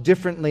looked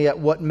differently at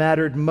what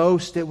mattered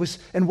most.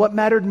 And what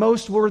mattered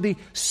most were the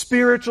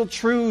spiritual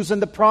truths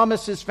and the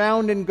promises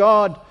found in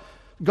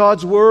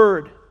God's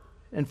Word.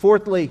 And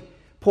fourthly,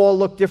 Paul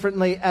looked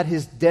differently at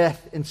his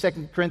death in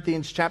 2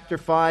 Corinthians chapter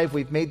 5.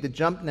 We've made the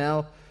jump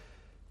now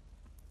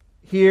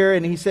here,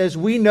 and he says,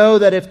 we know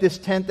that if this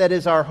tent that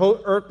is our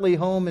earthly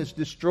home is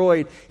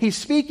destroyed. He's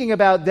speaking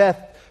about death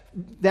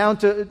down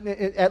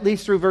to at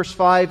least through verse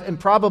 5, and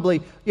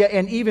probably,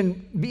 and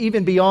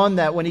even beyond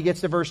that when he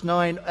gets to verse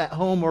 9, at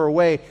home or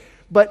away.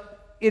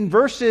 But in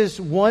verses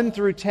 1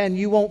 through 10,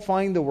 you won't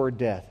find the word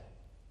death.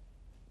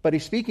 But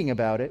he's speaking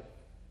about it.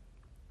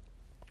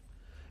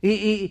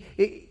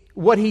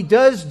 What he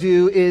does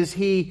do is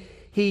he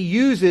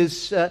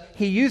uses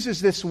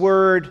this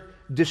word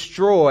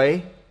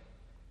destroy,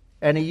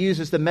 and he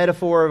uses the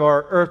metaphor of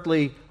our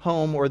earthly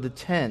home or the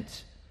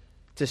tent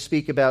to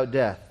speak about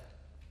death.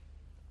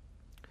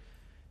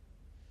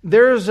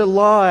 There is a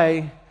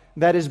lie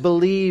that is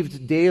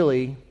believed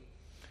daily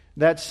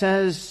that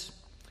says,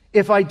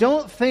 if I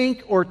don't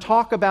think or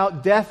talk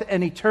about death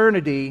and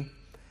eternity,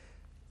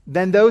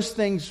 then those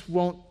things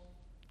won't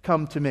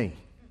come to me.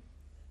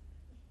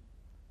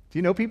 Do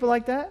you know people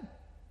like that?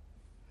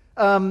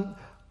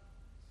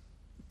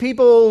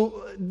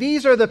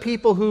 These are the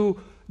people who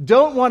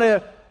don't want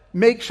to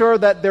make sure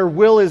that their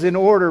will is in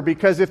order,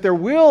 because if their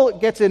will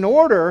gets in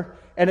order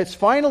and it's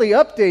finally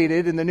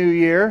updated in the new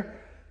year,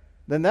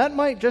 then that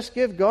might just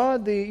give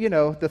God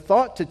the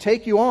thought to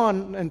take you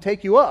on and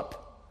take you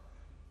up.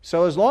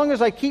 So as long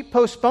as I keep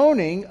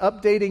postponing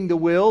updating the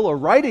will or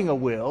writing a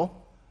will,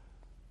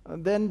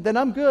 then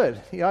I'm good.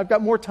 I've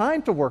got more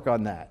time to work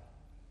on that.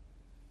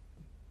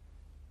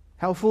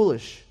 How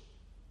foolish.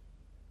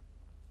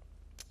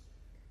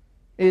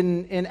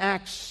 In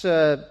Acts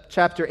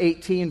chapter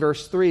 18,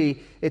 verse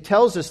 3, it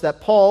tells us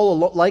that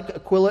Paul, like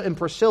Aquila and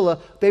Priscilla,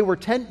 they were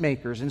tent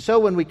makers. And so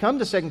when we come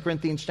to 2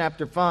 Corinthians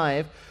chapter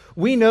 5,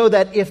 we know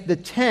that if the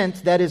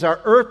tent, that is our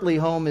earthly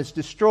home, is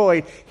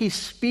destroyed, he's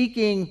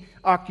speaking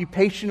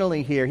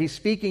occupationally here. He's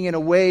speaking in a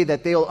way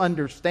that they'll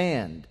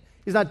understand.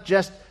 He's not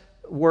just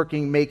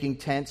making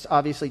tents.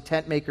 Obviously,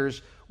 tent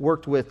makers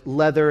worked with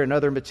leather and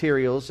other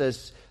materials,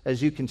 as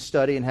you can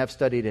study and have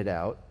studied it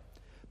out.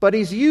 But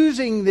he's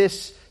using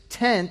this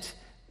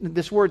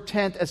word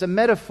tent, as a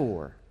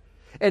metaphor.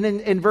 And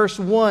in verse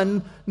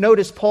 1,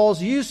 notice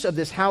Paul's use of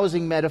this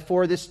housing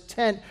metaphor. This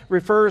tent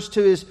refers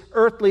to his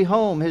earthly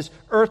home, his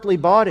earthly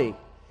body.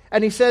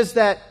 And he says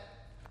that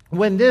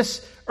when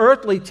this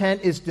earthly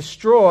tent is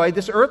destroyed,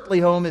 this earthly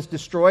home is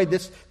destroyed,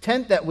 this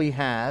tent that we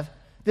have,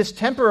 this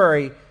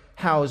temporary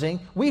housing,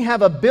 we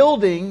have a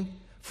building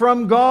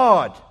from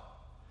God.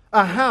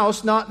 A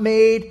house not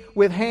made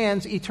with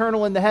hands,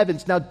 eternal in the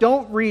heavens. Now,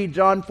 don't read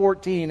John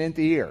 14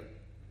 into here.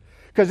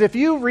 Because if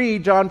you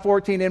read John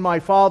 14, in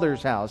my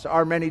Father's house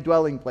are many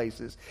dwelling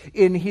places,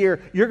 in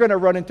here, you're going to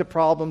run into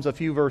problems a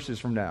few verses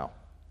from now.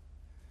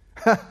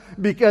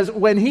 Because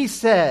when he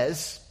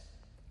says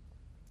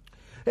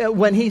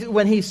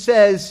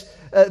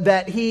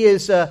that he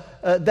is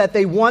that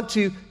they want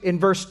to, in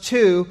verse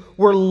 2,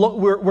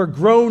 we're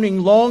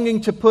groaning,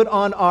 longing to put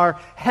on our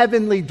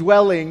heavenly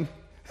dwelling.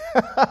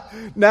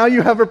 Now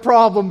you have a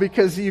problem,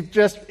 because you've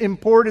just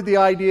imported the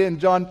idea in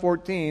John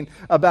 14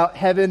 about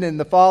heaven and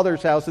the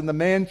Father's house and the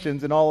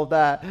mansions and all of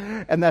that.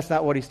 And that's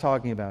not what he's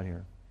talking about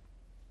here.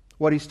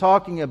 What he's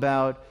talking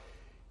about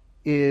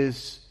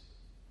is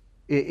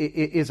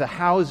a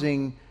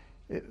housing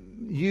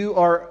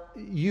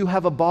You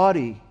have a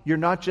body. You're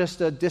not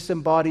just a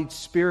disembodied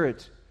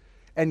spirit.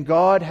 And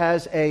God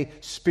has a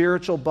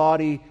spiritual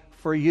body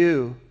for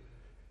you.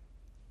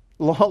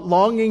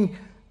 Longing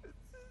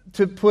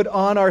to put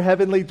on our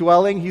heavenly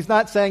dwelling. He's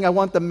not saying, I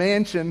want the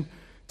mansion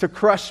to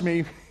crush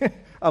me.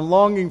 I'm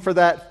longing for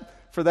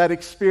that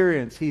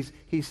experience. He's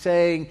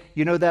saying,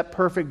 you know that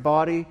perfect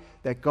body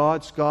that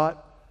God's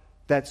got,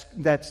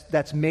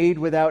 that's made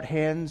without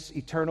hands,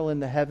 eternal in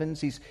the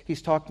heavens.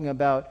 He's talking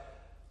about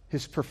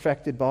His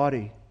perfected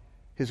body,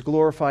 His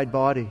glorified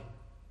body.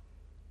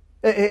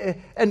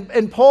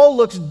 And Paul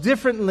looks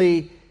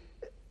differently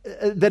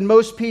than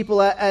most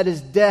people at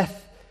his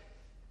death.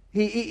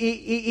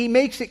 He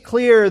makes it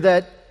clear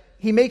that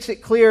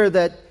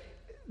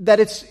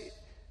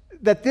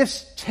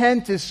this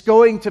tent is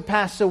going to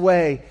pass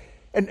away.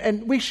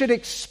 And we should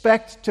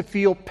expect to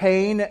feel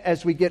pain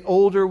as we get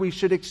older. We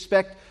should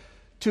expect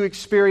to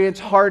experience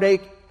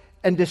heartache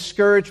and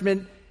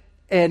discouragement.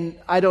 And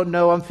I don't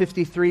know, I'm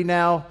 53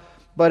 now,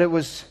 but it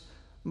was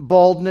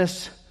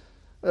baldness,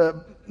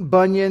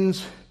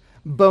 bunions,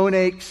 bone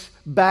aches,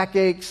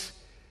 backaches.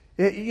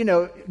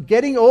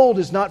 Getting old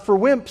is not for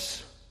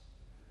wimps.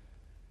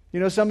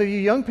 Some of you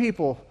young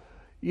people,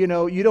 you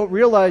don't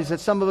realize that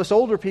some of us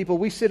older people,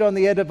 we sit on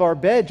the edge of our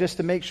bed just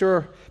to make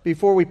sure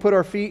before we put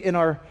our feet in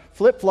our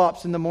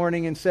flip-flops in the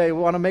morning and say,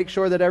 we want to make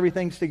sure that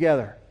everything's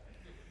together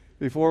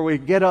before we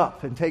get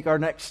up and take our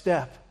next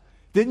step.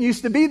 Didn't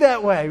used to be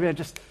that way. We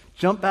just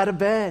jump out of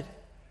bed.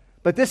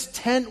 But this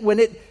tent, when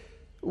it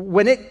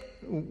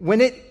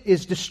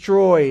is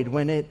destroyed,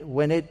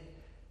 when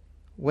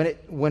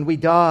we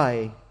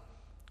die,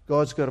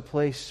 God's got a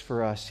place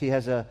for us. He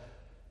has a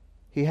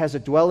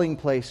dwelling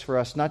place for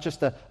us, not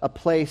just a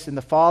place in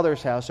the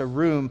Father's house, a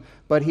room,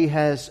 but He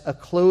has a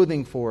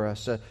clothing for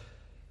us.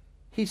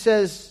 He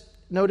says,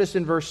 notice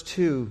in verse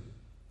 2,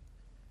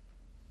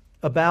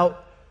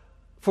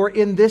 for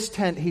in this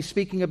tent, He's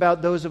speaking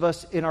about those of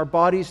us in our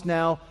bodies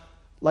now,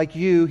 like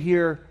you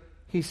here.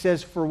 He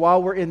says, for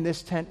while we're in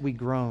this tent, we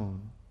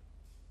groan.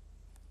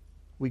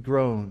 We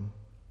groan.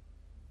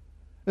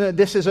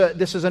 This is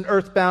an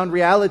earthbound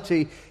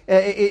reality.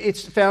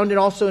 It's found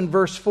also in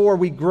verse 4,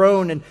 we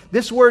groan. And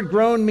this word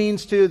groan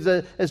means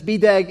as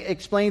BDAG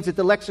explains it,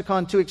 the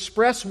lexicon, to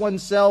express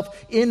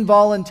oneself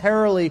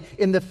involuntarily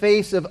in the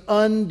face of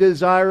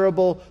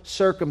undesirable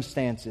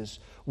circumstances.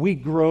 We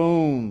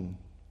groan.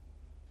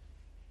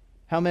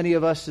 How many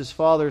of us as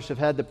fathers have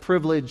had the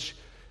privilege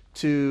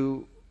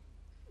to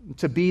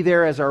be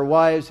there as our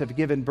wives have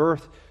given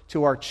birth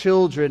to our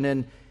children,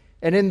 and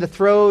in the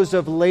throes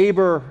of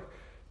labor,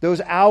 those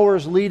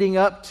hours leading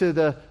up to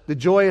the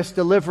joyous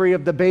delivery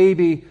of the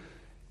baby,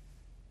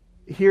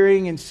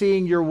 hearing and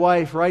seeing your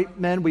wife, right,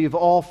 men? We've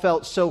all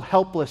felt so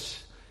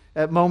helpless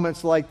at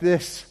moments like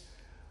this.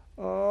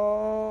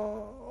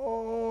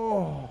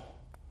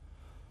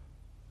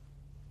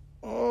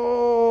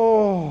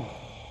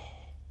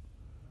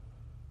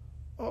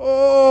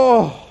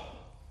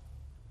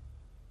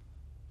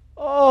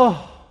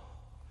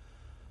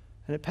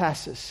 And it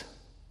passes.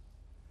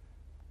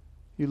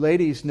 You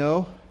ladies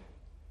know.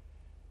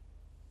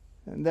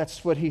 And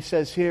that's what he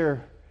says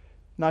here,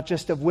 not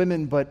just of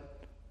women,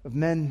 but of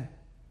men.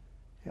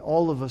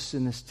 All of us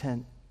in this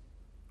tent.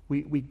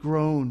 We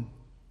groan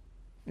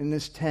in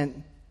this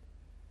tent.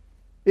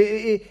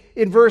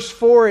 In verse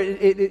 4,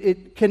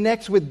 it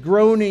connects with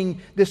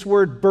groaning, this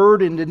word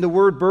burdened. And the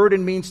word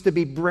burden means to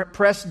be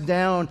pressed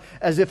down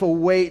as if a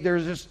weight.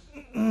 There's this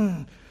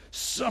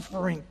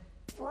suffering,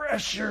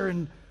 pressure,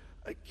 and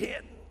I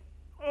can't.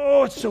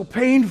 Oh, it's so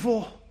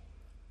painful.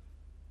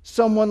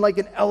 Someone like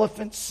an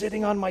elephant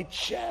sitting on my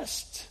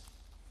chest.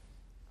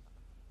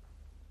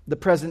 The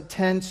present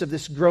tense of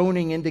this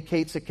groaning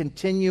indicates a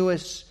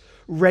continuous,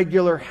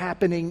 regular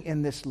happening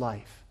in this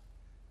life.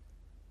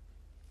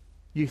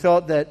 You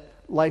thought that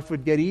life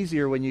would get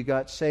easier when you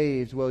got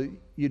saved. Well,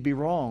 you'd be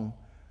wrong.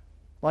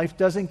 Life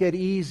doesn't get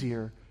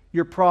easier.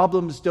 Your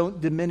problems don't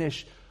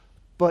diminish.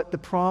 But the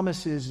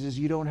promise is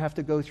you don't have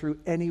to go through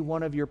any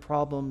one of your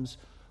problems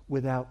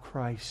without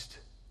Christ,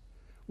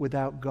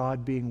 without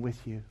God being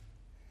with you.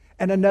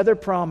 And another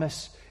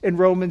promise in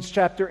Romans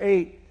chapter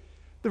 8,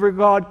 that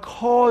God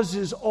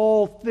causes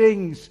all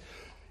things,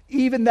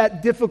 even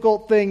that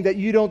difficult thing that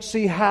you don't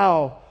see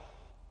how.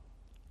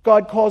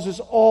 God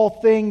causes all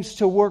things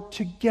to work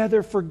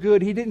together for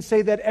good. He didn't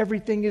say that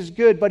everything is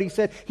good, but He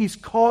said He's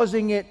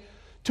causing it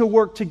to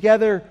work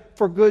together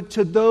for good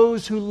to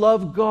those who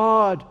love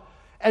God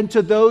and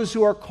to those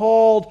who are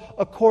called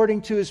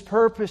according to His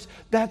purpose.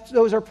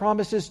 Those are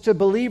promises to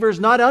believers,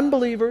 not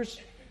unbelievers.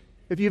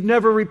 If you've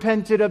never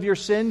repented of your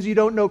sins, you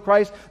don't know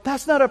Christ,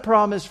 that's not a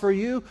promise for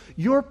you.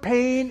 Your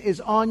pain is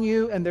on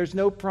you, and there's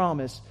no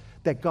promise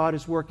that God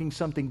is working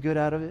something good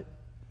out of it.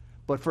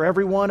 But for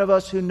every one of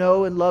us who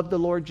know and love the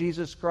Lord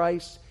Jesus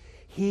Christ,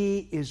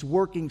 He is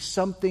working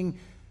something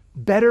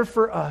better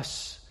for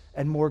us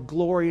and more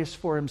glorious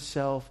for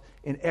Himself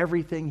in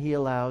everything He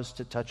allows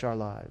to touch our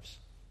lives.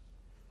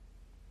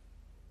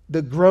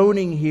 The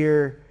groaning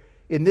here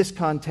in this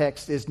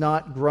context is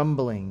not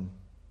grumbling.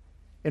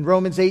 In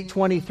Romans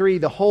 8:23,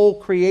 the whole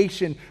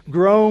creation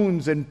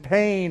groans in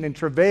pain and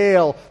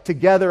travail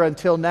together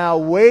until now,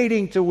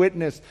 waiting to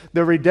witness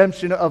the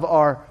redemption of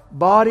our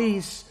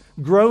bodies.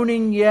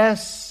 Groaning,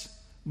 yes.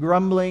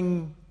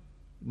 Grumbling,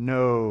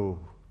 no.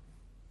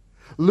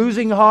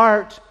 Losing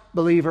heart,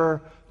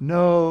 believer,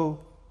 no.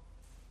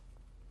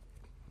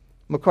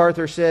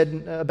 MacArthur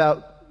said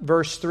about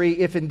verse 3,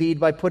 if indeed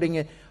by putting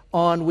it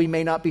on we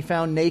may not be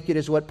found naked,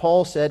 is what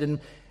Paul said. And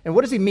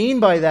what does he mean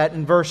by that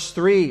in verse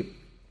 3?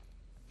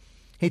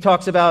 He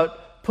talks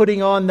about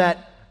putting on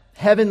that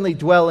heavenly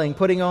dwelling,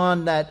 putting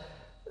on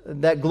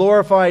that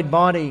glorified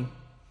body.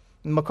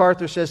 And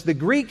MacArthur says the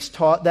Greeks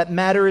taught that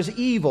matter is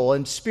evil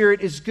and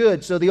spirit is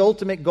good. So the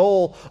ultimate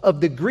goal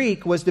of the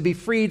Greek was to be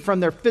freed from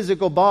their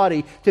physical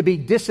body, to be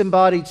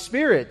disembodied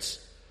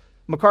spirits.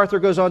 MacArthur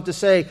goes on to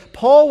say,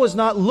 Paul was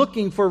not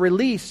looking for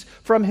release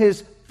from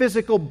his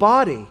physical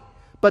body,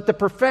 but the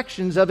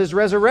perfections of his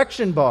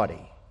resurrection body.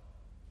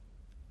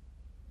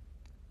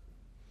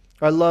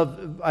 I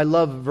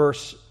love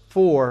verse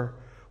 4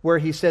 where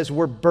he says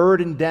we're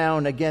burdened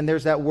down. Again,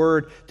 there's that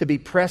word, to be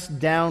pressed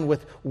down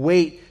with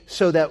weight,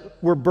 so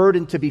that we're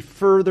burdened to be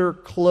further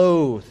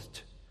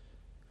clothed.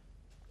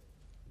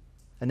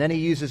 And then he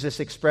uses this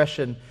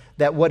expression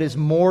that what is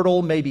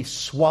mortal may be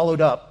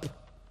swallowed up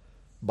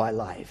by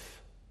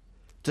life.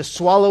 To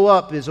swallow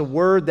up is a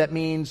word that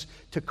means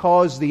to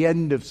cause the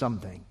end of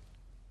something.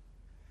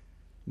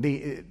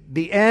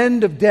 The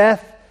end of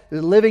death,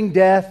 the living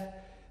death,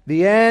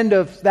 the end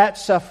of that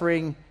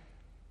suffering,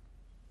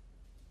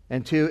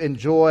 and to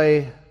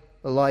enjoy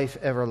a life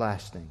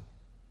everlasting.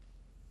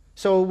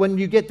 So when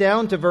you get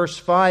down to verse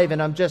 5,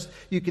 and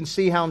you can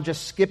see how I'm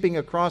just skipping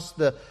across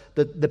the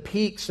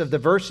peaks of the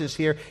verses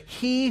here.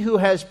 He who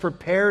has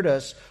prepared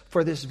us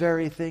for this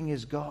very thing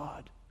is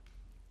God.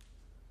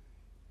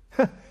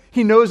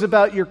 He knows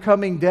about your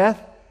coming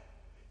death.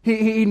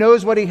 He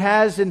knows what He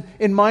has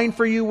in mind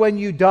for you when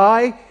you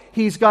die.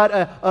 He's got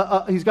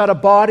a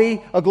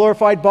body, a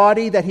glorified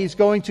body that He's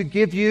going to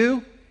give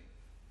you.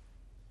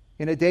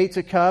 In a day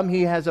to come,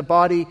 He has a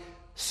body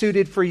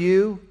suited for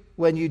you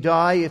when you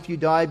die, if you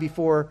die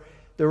before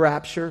the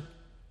rapture.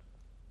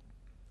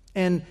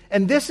 And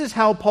this is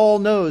how Paul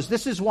knows.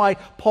 This is why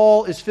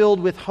Paul is filled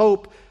with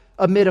hope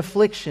amid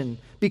affliction,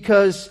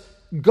 because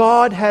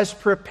God has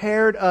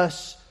prepared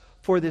us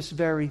for this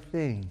very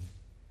thing.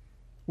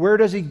 Where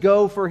does he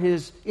go for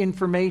his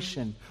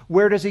information?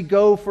 Where does he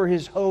go for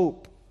his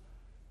hope?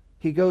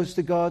 He goes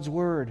to God's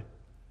Word.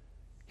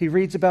 He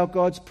reads about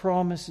God's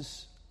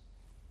promises.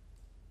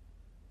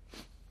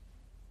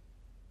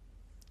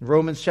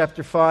 Romans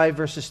chapter 5,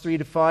 verses 3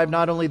 to 5.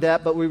 Not only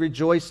that, but we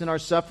rejoice in our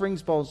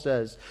sufferings, Paul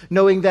says,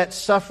 knowing that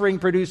suffering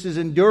produces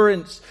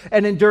endurance,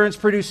 and endurance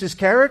produces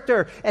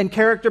character, and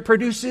character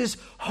produces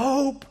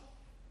hope.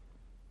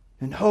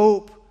 And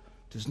hope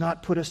does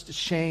not put us to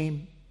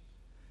shame,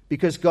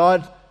 because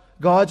God's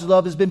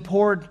love has been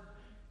poured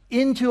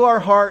into our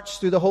hearts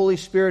through the Holy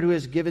Spirit who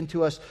has given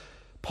to us.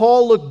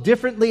 Paul looked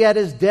differently at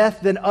his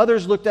death than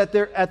others looked at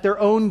their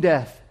own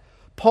death.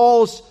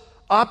 Paul's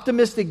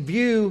optimistic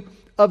view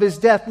of his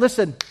death.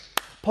 Listen,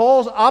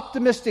 Paul's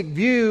optimistic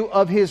view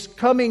of his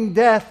coming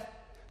death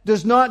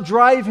does not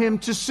drive him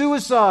to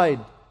suicide.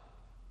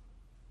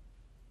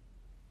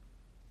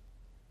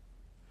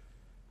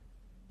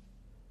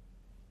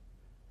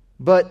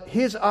 But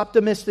his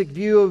optimistic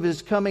view of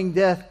his coming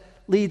death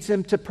leads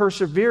him to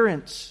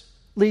perseverance,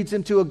 leads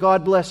him to a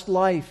God-blessed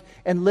life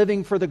and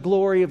living for the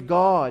glory of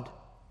God.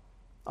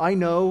 I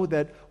know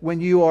that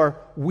when you are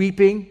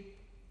weeping,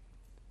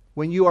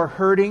 when you are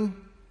hurting,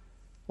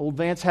 old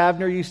Vance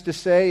Havner used to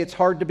say, it's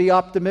hard to be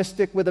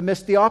optimistic with a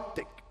misty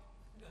optic.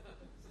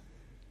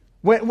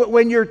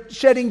 When you're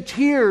shedding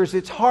tears,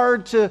 it's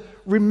hard to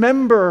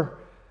remember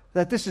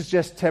that this is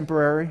just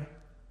temporary.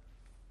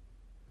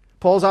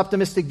 Paul's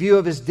optimistic view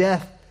of his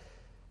death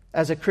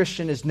as a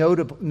Christian is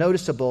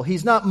noticeable.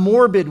 He's not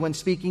morbid when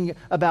speaking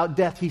about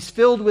death. He's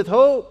filled with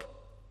hope.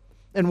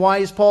 And why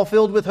is Paul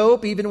filled with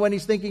hope even when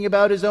he's thinking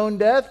about his own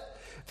death?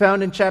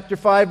 Found in chapter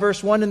 5,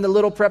 verse 1 in the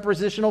little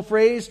prepositional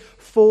phrase,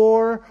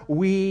 for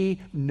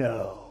we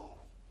know.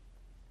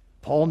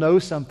 Paul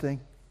knows something.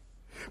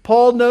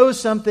 Paul knows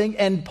something,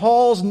 and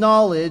Paul's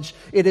knowledge,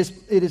 it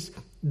is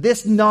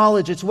this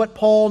knowledge, it's what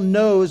Paul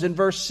knows in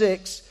verse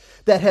 6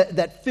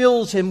 that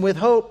fills him with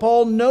hope.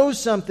 Paul knows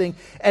something,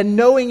 and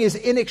knowing is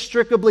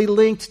inextricably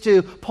linked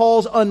to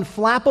Paul's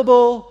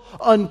unflappable,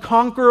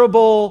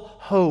 unconquerable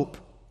hope.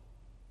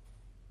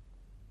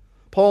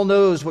 Paul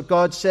knows what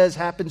God says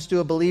happens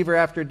to a believer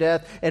after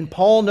death, and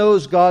Paul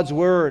knows God's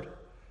Word.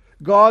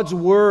 God's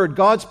Word,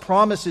 God's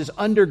promises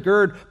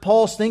undergird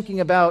Paul's thinking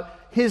about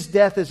his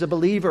death as a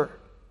believer.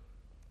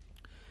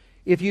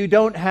 If you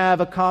don't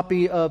have a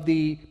copy of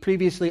the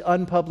previously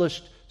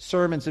unpublished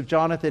sermons of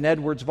Jonathan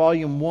Edwards,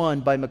 Volume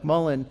 1 by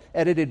McMullen,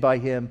 edited by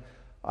him,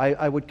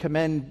 I would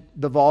commend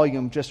the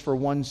volume just for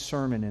one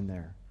sermon in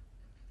there.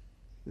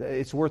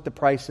 It's worth the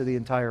price of the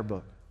entire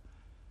book.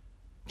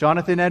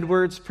 Jonathan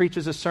Edwards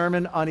preaches a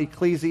sermon on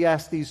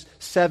Ecclesiastes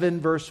 7,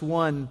 verse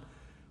 1,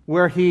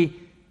 where he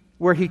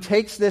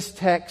takes this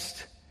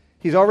text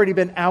He's already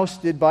been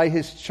ousted by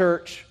his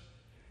church,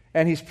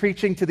 and he's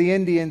preaching to the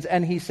Indians,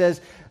 and he says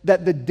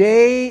that the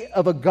day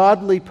of a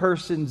godly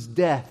person's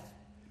death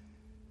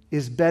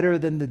is better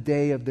than the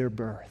day of their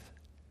birth.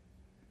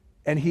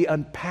 And he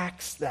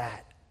unpacks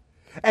that.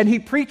 And he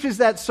preaches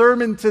that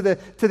sermon to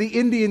the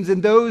Indians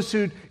and those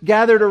who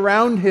gathered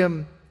around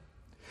him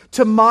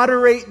to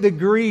moderate the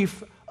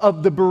grief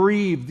of the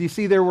bereaved. You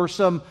see, there were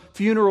some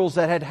funerals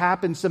that had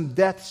happened, some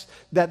deaths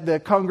that the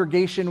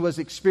congregation was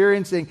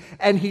experiencing.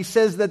 And he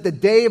says that the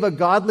day of a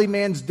godly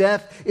man's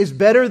death is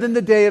better than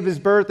the day of his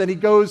birth. And he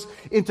goes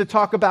into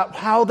talk about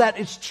how that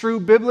is true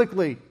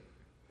biblically.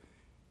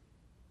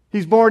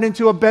 He's born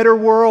into a better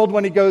world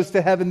when he goes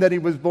to heaven than he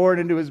was born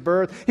into his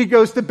birth. He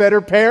goes to better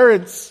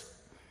parents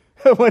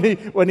when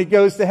he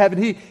goes to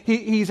heaven.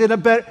 He's in a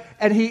better,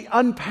 and he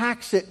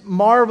unpacks it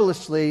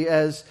marvelously,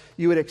 as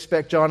you would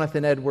expect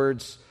Jonathan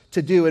Edwards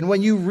to do. And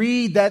when you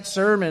read that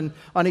sermon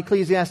on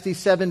Ecclesiastes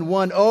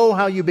 7:1, oh,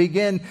 how you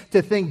begin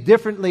to think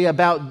differently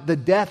about the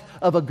death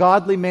of a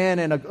godly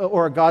man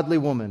or a godly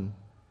woman.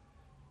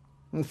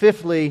 And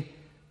fifthly,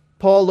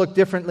 Paul looked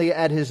differently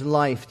at his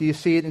life. Do you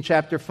see it in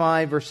chapter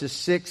 5, verses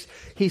 6?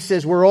 He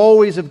says, we're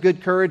always of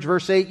good courage.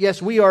 Verse 8,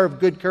 yes, we are of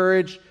good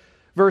courage.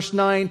 Verse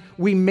 9,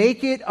 we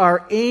make it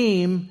our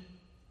aim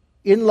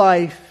in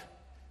life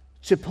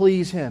to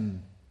please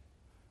Him.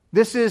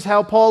 This is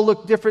how Paul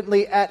looked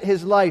differently at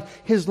his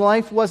life. His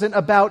life wasn't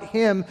about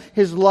him.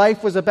 His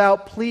life was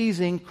about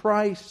pleasing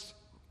Christ.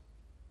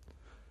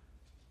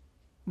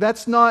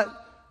 That's not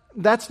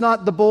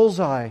the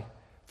bullseye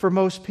for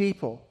most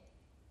people.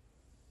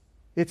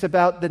 It's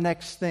about the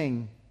next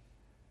thing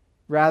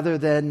rather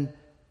than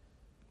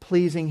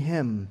pleasing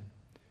Him.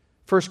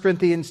 1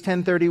 Corinthians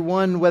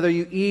 10:31, whether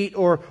you eat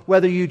or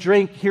whether you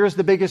drink, here's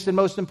the biggest and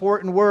most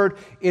important word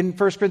in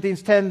 1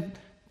 Corinthians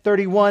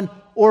 10:31,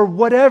 or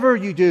whatever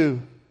you do,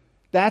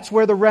 that's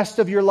where the rest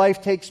of your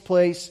life takes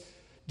place.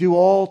 Do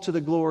all to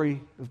the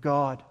glory of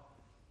God.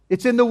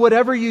 It's in the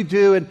whatever you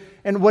do,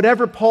 and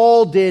whatever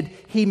Paul did,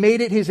 he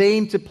made it his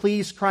aim to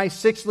please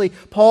Christ. Sixthly,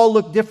 Paul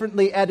looked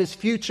differently at his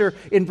future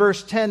in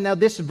verse 10. Now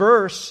this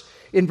verse,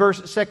 in 2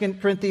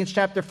 Corinthians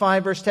chapter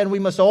 5, verse 10, we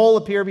must all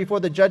appear before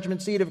the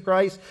judgment seat of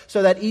Christ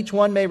so that each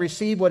one may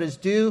receive what is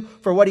due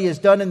for what he has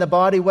done in the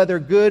body, whether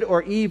good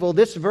or evil.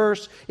 This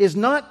verse is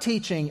not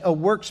teaching a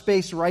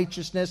works-based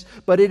righteousness,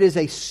 but it is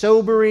a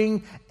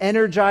sobering,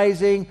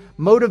 energizing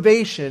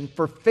motivation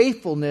for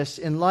faithfulness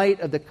in light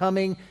of the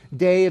coming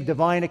day of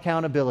divine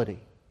accountability.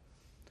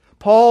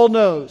 Paul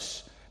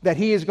knows that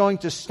he is going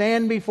to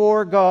stand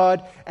before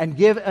God and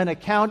give an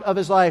account of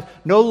his life.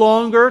 No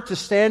longer to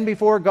stand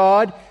before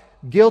God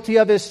guilty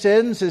of his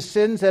sins. His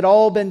sins had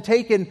all been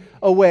taken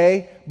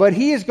away. But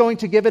he is going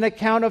to give an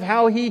account of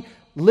how he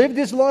lived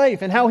his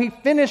life and how he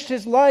finished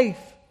his life.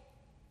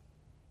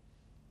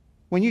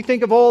 When you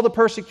think of all the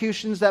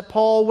persecutions that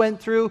Paul went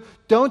through,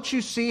 don't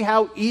you see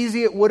how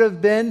easy it would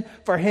have been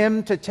for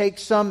him to take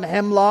some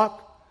hemlock?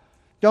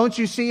 Don't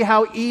you see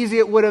how easy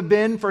it would have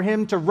been for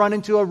him to run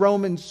into a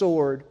Roman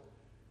sword?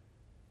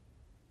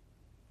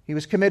 He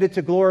was committed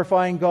to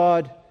glorifying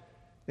God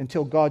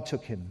until God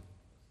took him.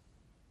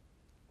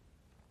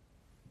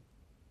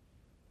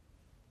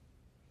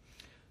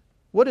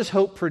 What does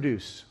hope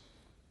produce?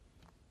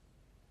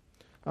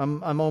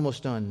 I'm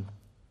almost done.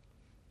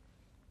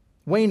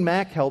 Wayne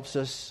Mack helps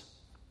us.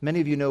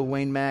 Many of you know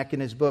Wayne Mack in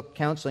his book,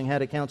 Counseling, How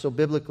to Counsel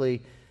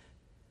Biblically,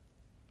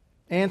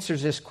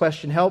 answers this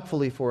question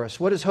helpfully for us.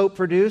 What does hope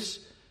produce?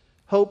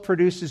 Hope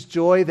produces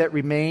joy that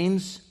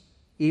remains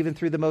even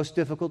through the most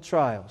difficult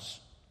trials.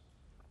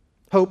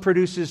 Hope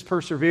produces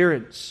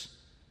perseverance.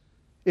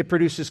 It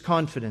produces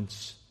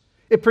confidence.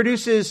 It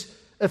produces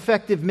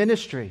effective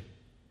ministry.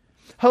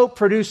 Hope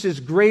produces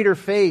greater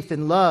faith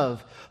and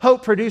love.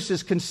 Hope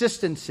produces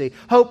consistency.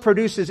 Hope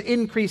produces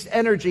increased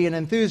energy and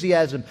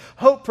enthusiasm.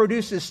 Hope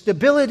produces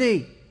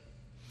stability.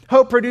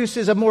 Hope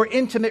produces a more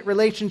intimate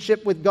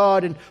relationship with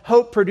God, and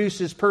hope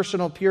produces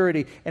personal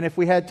purity. And if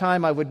we had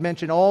time, I would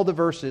mention all the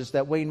verses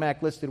that Wayne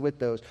Mack listed with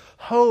those.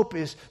 Hope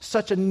is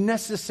such a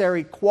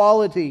necessary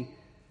quality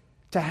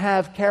to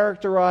have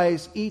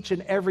characterize each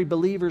and every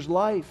believer's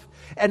life.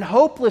 And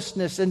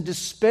hopelessness and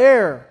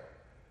despair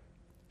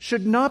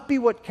should not be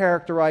what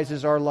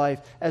characterizes our life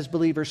as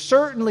believers.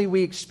 Certainly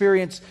we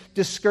experience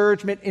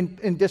discouragement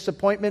and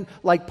disappointment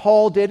like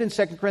Paul did in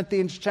 2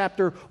 Corinthians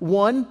chapter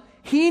 1.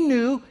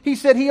 He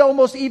said he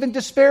almost even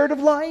despaired of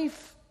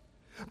life.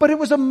 But it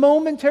was a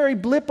momentary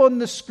blip on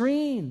the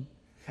screen.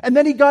 And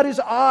then he got his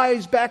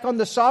eyes back on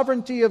the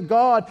sovereignty of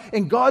God,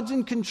 and God's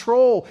in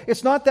control.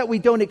 It's not that we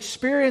don't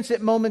experience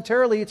it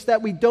momentarily, it's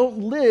that we don't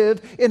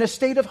live in a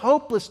state of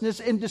hopelessness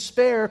and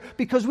despair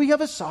because we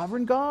have a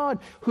sovereign God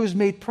who has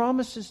made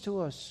promises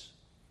to us.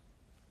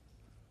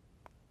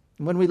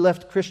 When we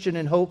left Christian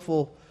and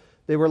Hopeful,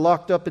 they were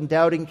locked up in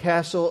Doubting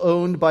Castle,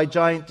 owned by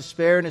Giant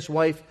Despair and his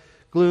wife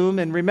Gloom.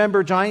 And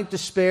remember, Giant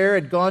Despair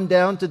had gone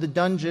down to the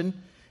dungeon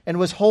and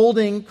was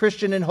holding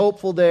Christian and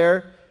Hopeful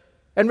there.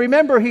 And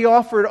remember, he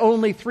offered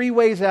only 3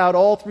 ways out,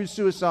 all through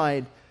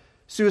suicide.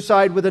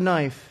 Suicide with a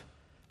knife,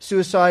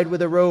 Suicide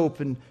with a rope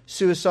and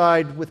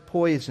suicide with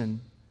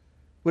poison.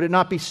 Would it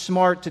not be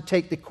smart to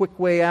take the quick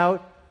way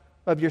out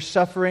of your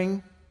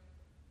suffering?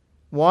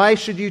 Why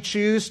should you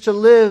choose to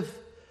live,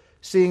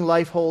 seeing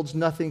life holds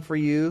nothing for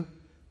you,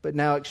 but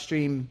now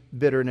extreme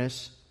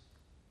bitterness?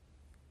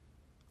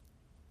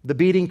 The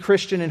beating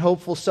Christian and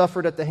hopeful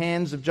suffered at the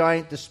hands of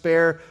giant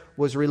despair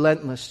was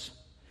relentless.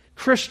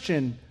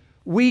 Christian,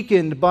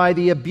 weakened by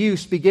the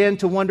abuse, began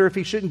to wonder if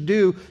he shouldn't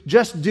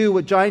just do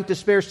what giant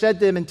despair said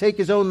to him and take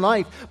his own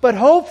life. But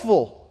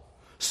hopeful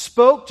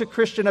spoke to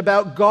Christian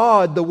about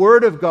God, the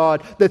Word of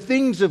God, the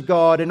things of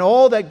God, and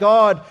all that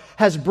God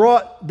has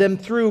brought them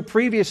through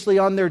previously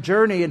on their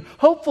journey. And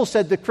hopeful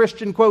said to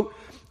Christian, quote,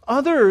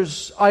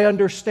 "Others, I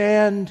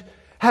understand,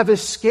 have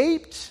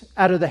escaped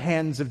out of the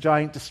hands of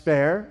giant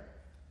despair.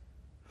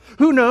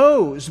 Who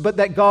knows but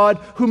that God,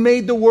 who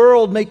made the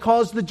world, may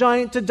cause the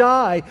giant to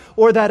die,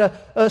 or that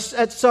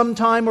at some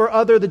time or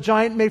other the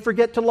giant may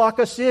forget to lock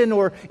us in,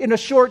 or in a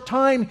short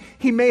time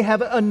he may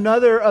have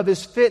another of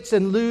his fits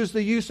and lose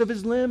the use of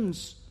his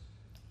limbs."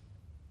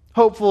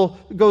 Hopeful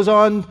goes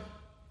on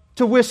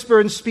to whisper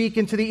and speak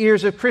into the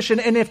ears of Christian,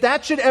 "And if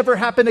that should ever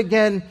happen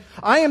again,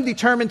 I am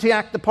determined to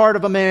act the part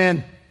of a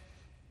man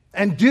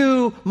and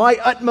do my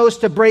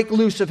utmost to break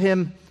loose of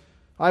him.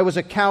 I was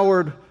a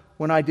coward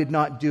when I did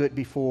not do it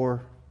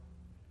before.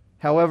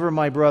 However,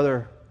 my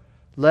brother,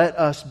 let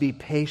us be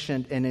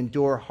patient and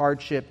endure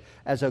hardship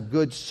as a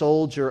good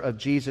soldier of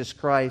Jesus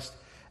Christ,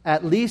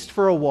 at least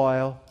for a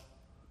while.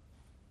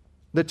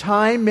 The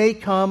time may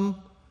come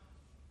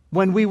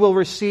when we will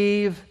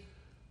receive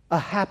a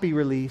happy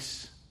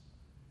release.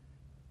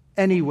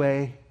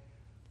 Anyway,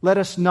 let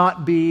us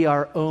not be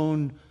our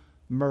own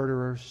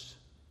murderers."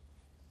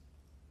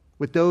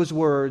 With those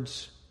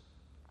words,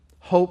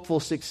 hopeful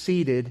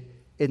succeeded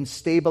in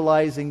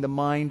stabilizing the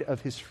mind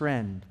of his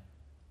friend.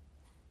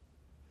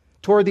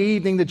 Toward the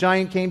evening, the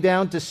giant came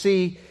down to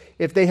see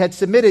if they had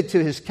submitted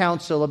to his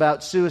counsel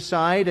about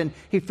suicide, and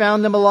he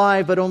found them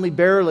alive, but only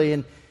barely.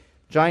 And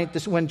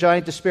when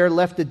Giant Despair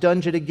left the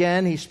dungeon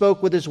again, he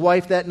spoke with his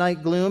wife that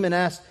night, Gloom,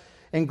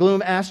 and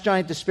Gloom asked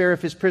Giant Despair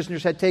if his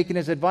prisoners had taken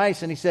his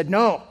advice, and he said,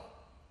 "No.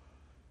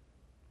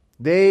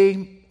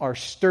 They are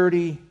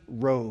sturdy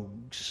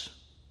rogues."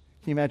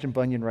 Can you imagine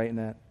Bunyan writing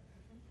that?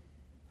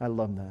 I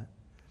love that.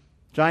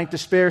 Giant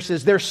Despair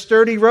says they're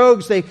sturdy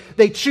rogues.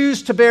 They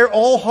choose to bear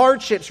all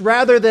hardships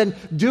rather than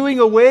doing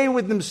away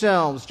with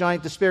themselves.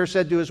 Giant Despair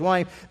said to his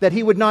wife that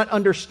he could not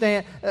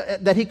understand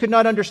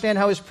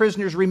how his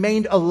prisoners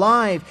remained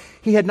alive.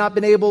 He had not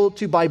been able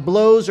to, by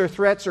blows or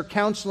threats or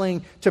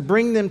counseling, to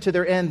bring them to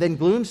their end. Then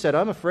Gloom said,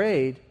 "I'm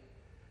afraid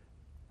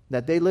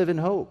that they live in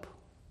hope,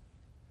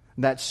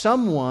 that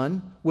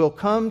someone will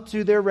come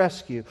to their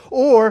rescue,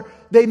 or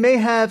they may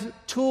have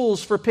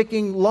tools for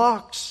picking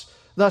locks,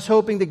 thus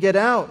hoping to get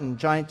out." And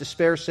Giant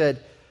Despair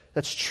said,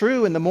 "That's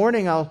true. In the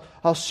morning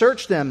I'll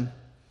search them."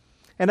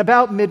 And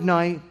about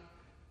midnight,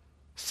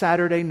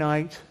 Saturday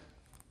night,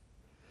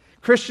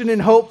 Christian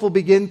and Hopeful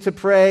began to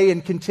pray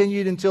and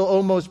continued until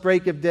almost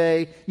break of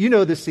day. You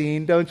know the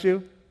scene, don't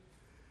you?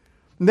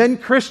 And then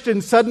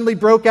Christian suddenly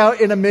broke out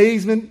in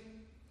amazement.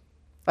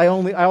 I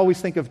always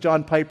think of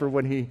John Piper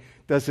when he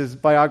does his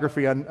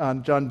biography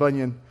on John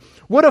Bunyan.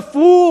 "What a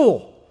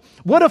fool!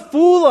 What a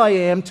fool I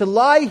am to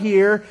lie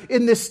here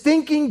in this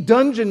stinking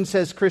dungeon,"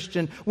 says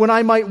Christian, "when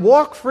I might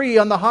walk free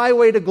on the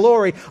highway to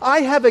glory.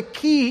 I have a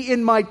key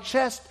in my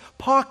chest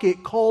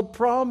pocket called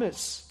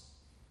promise,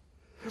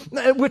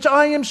 which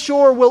I am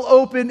sure will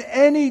open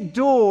any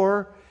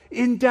door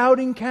in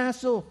Doubting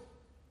Castle."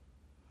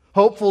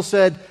 Hopeful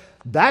said,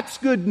 "That's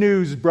good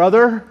news,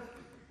 brother.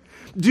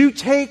 Do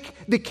take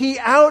the key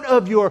out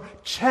of your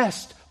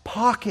chest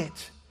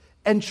pocket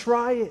and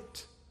try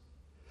it."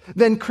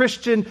 Then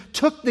Christian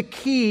took the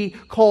key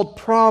called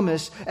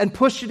promise and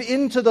pushed it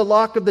into the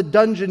lock of the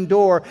dungeon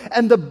door,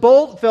 and the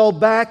bolt fell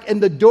back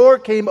and the door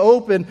came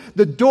open.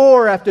 The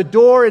door after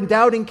door in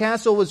Doubting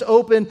Castle was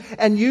open,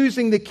 and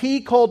using the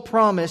key called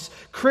promise,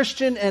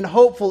 Christian and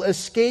Hopeful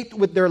escaped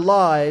with their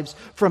lives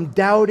from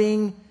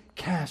Doubting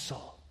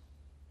Castle.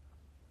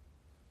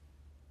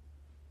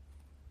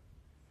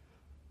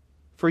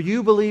 For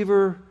you,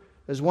 believer,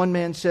 as one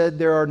man said,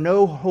 there are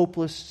no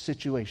hopeless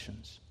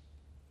situations.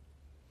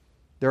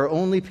 There are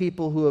only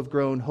people who have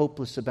grown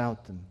hopeless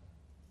about them.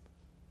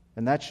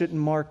 And that shouldn't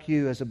mark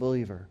you as a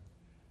believer.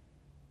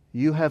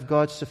 You have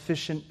God's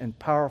sufficient and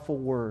powerful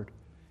word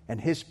and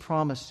His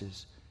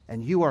promises,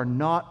 and you are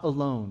not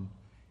alone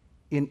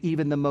in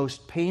even the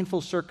most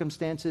painful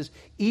circumstances,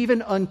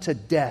 even unto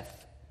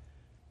death.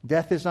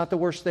 Death is not the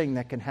worst thing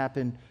that can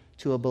happen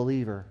to a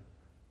believer.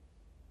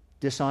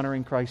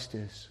 Dishonoring Christ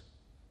is.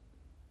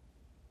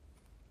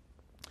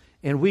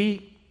 And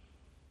we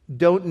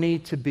don't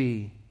need to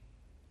be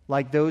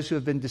like those who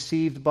have been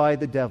deceived by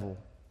the devil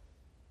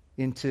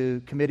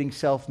into committing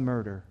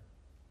self-murder.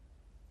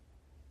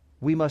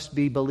 We must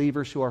be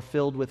believers who are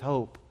filled with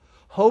hope.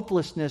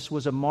 Hopelessness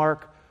was a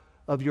mark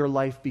of your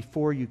life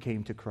before you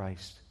came to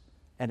Christ,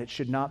 and it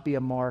should not be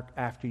a mark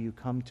after you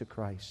come to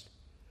Christ.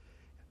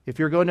 If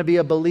you're going to be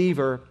a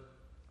believer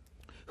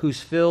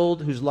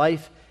whose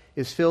life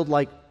is filled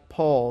like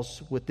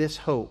Paul's with this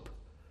hope.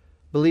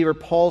 Believer,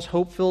 Paul's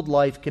hope-filled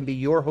life can be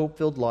your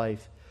hope-filled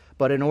life.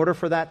 But in order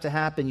for that to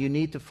happen, you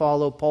need to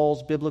follow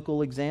Paul's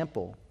biblical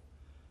example.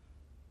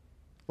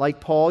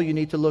 Like Paul, you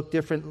need to look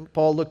different.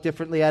 Paul looked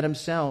differently at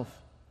himself.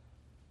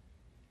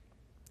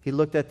 He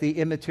looked at the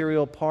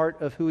immaterial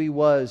part of who he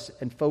was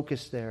and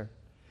focused there.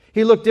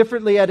 He looked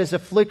differently at his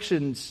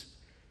afflictions.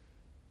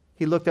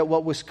 He looked at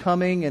what was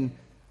coming, and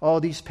all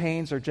these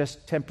pains are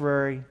just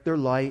temporary. They're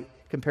light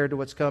compared to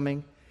what's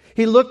coming.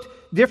 He looked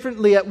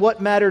differently at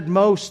what mattered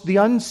most, the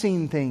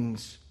unseen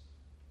things.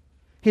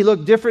 He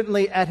looked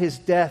differently at his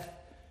death.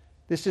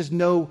 This is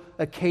no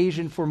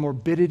occasion for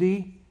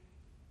morbidity.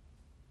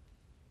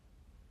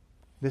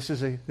 This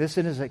is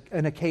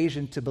an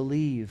occasion to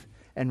believe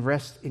and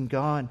rest in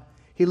God.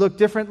 He looked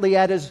differently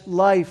at his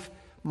life.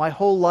 My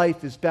whole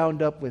life is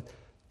bound up with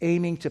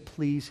aiming to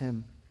please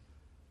Him.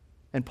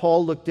 And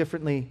Paul looked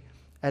differently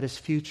at his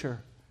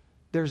future.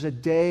 There's a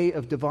day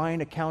of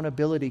divine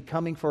accountability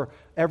coming for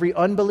every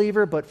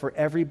unbeliever, but for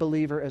every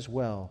believer as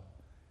well.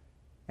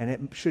 And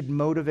it should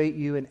motivate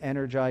you and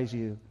energize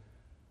you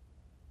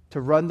to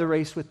run the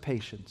race with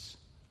patience,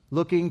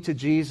 looking to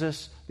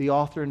Jesus, the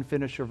author and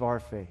finisher of our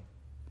faith,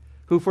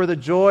 who for the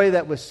joy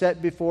that was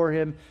set before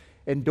Him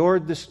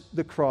endured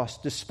the cross,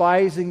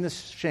 despising the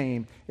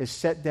shame, is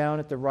set down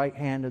at the right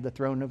hand of the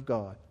throne of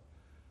God.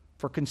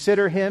 For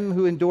consider Him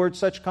who endured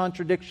such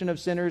contradiction of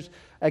sinners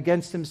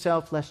against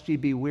Himself, lest ye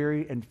be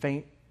weary and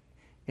faint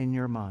in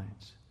your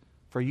minds.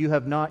 For you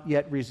have not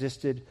yet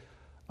resisted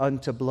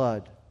unto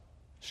blood,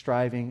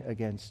 striving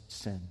against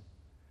sin.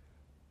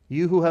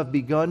 You who have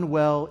begun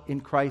well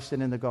in Christ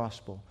and in the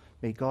gospel,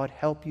 may God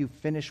help you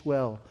finish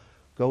well,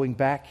 going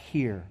back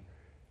here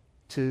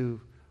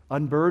to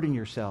unburden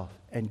yourself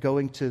and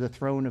going to the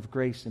throne of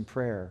grace in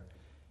prayer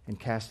and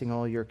casting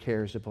all your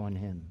cares upon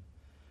Him.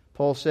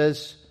 Paul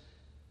says,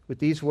 with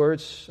these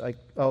words,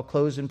 I'll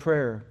close in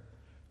prayer.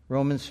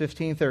 Romans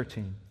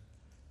 15:13.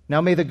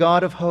 Now may the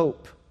God of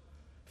hope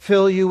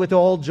fill you with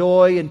all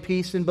joy and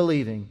peace in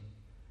believing,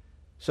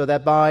 so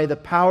that by the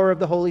power of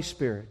the Holy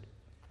Spirit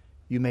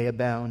you may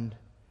abound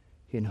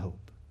in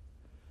hope.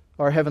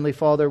 Our Heavenly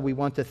Father, we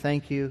want to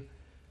thank You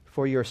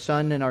for Your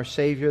Son and our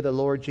Savior, the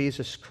Lord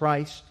Jesus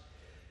Christ,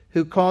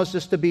 who caused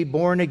us to be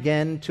born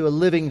again to a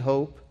living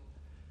hope.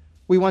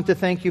 We want to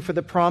thank You for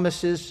the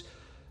promises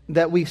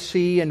that we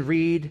see and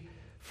read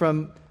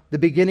from the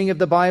beginning of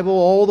the Bible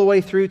all the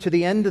way through to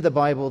the end of the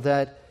Bible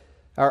that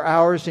are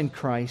ours in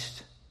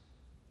Christ.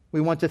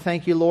 We want to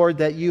thank You, Lord,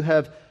 that You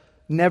have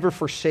never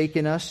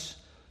forsaken us.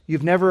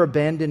 You've never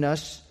abandoned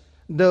us.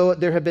 Though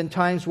there have been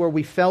times where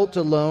we felt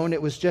alone,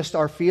 it was just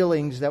our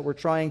feelings that were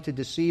trying to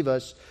deceive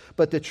us.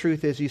 But the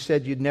truth is, You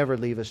said You'd never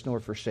leave us nor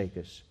forsake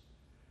us.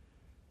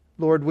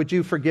 Lord, would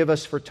You forgive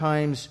us for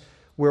times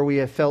where we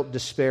have felt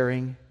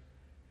despairing,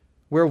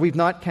 where we've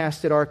not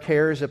casted our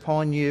cares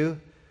upon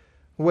You,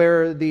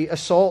 where the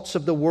assaults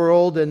of the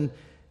world and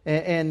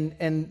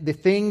the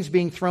things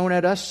being thrown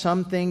at us,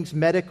 some things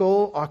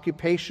medical,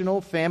 occupational,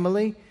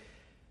 family,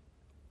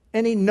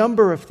 any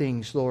number of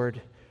things,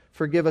 Lord.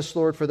 Forgive us,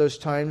 Lord, for those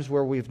times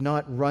where we've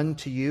not run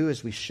to You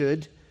as we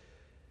should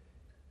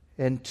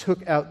and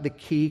took out the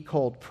key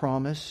called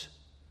promise,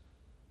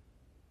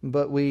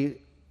 but we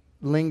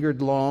lingered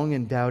long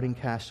in Doubting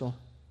Castle.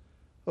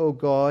 Oh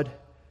God,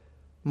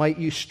 might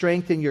You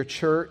strengthen Your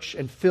church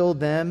and fill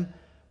them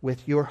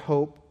with Your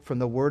hope from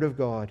the Word of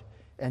God,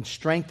 and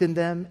strengthen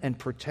them and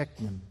protect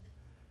them,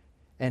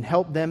 and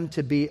help them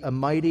to be a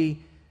mighty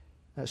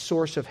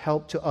source of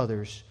help to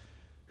others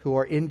who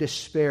are in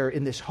despair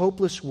in this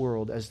hopeless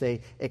world as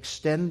they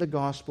extend the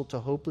gospel to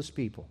hopeless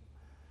people,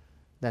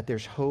 that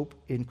there's hope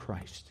in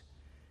Christ.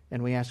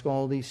 And we ask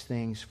all these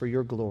things for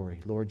Your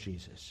glory, Lord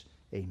Jesus.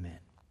 Amen.